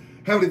you.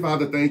 Heavenly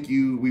Father, thank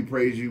you. We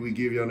praise you. We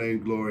give your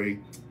name glory.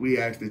 We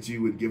ask that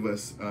you would give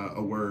us a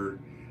word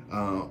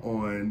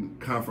on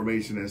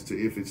confirmation as to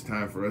if it's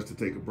time for us to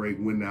take a break,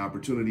 when the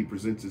opportunity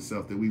presents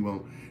itself, that we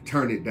won't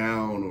turn it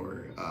down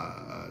or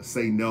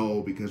say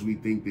no because we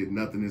think that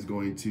nothing is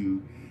going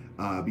to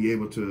be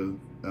able to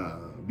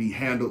be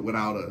handled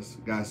without us,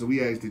 God. So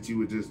we ask that you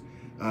would just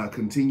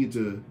continue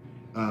to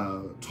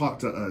talk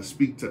to us,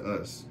 speak to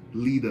us,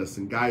 lead us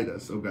and guide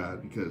us, oh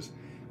God, because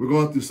we're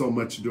going through so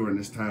much during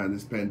this time.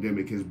 This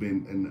pandemic has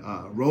been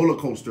a roller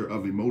coaster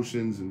of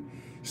emotions and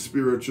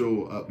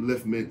spiritual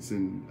upliftments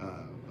and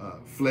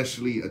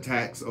fleshly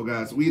attacks, oh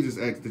God. So we just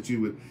ask that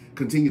you would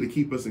continue to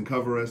keep us and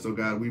cover us, oh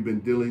God. We've been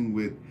dealing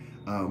with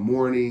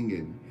mourning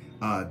and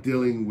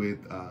dealing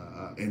with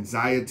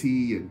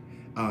anxiety and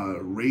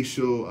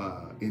racial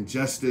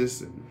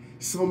injustice and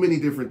so many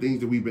different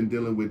things that we've been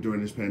dealing with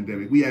during this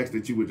pandemic. We ask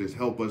that you would just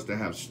help us to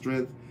have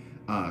strength,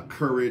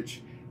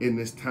 courage in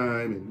this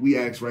time. And we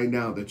ask right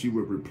now that you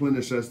would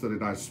replenish us so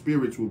that our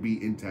spirits will be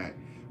intact.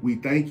 We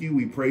thank you,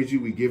 we praise you,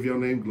 we give your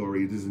name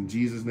glory. It is in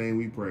Jesus' name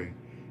we pray.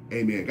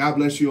 Amen. God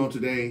bless you on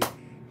today.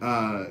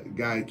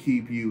 God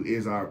keep you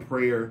is our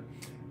prayer.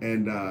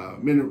 And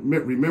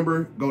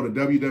remember, go to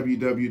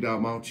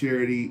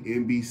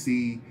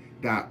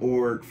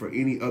www.mountcharitymbc.org for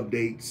any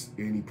updates,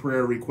 any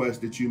prayer requests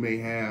that you may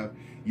have.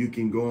 You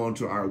can go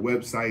onto our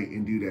website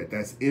and do that.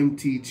 That's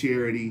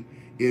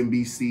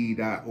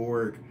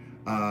mtcharitymbc.org.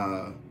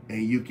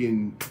 And you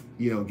can,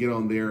 get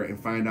on there and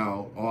find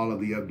out all of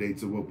the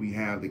updates of what we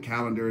have. The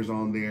calendar is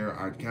on there,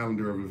 our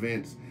calendar of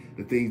events,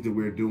 the things that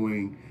we're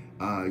doing.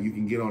 You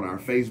can get on our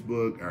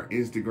Facebook, our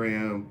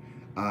Instagram,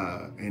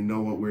 and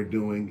know what we're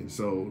doing. And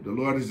so the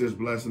Lord is just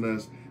blessing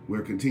us.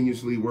 We're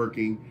continuously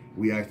working.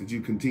 We ask that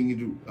you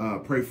continue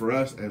to pray for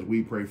us as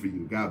we pray for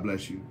you. God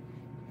bless you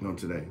on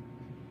today.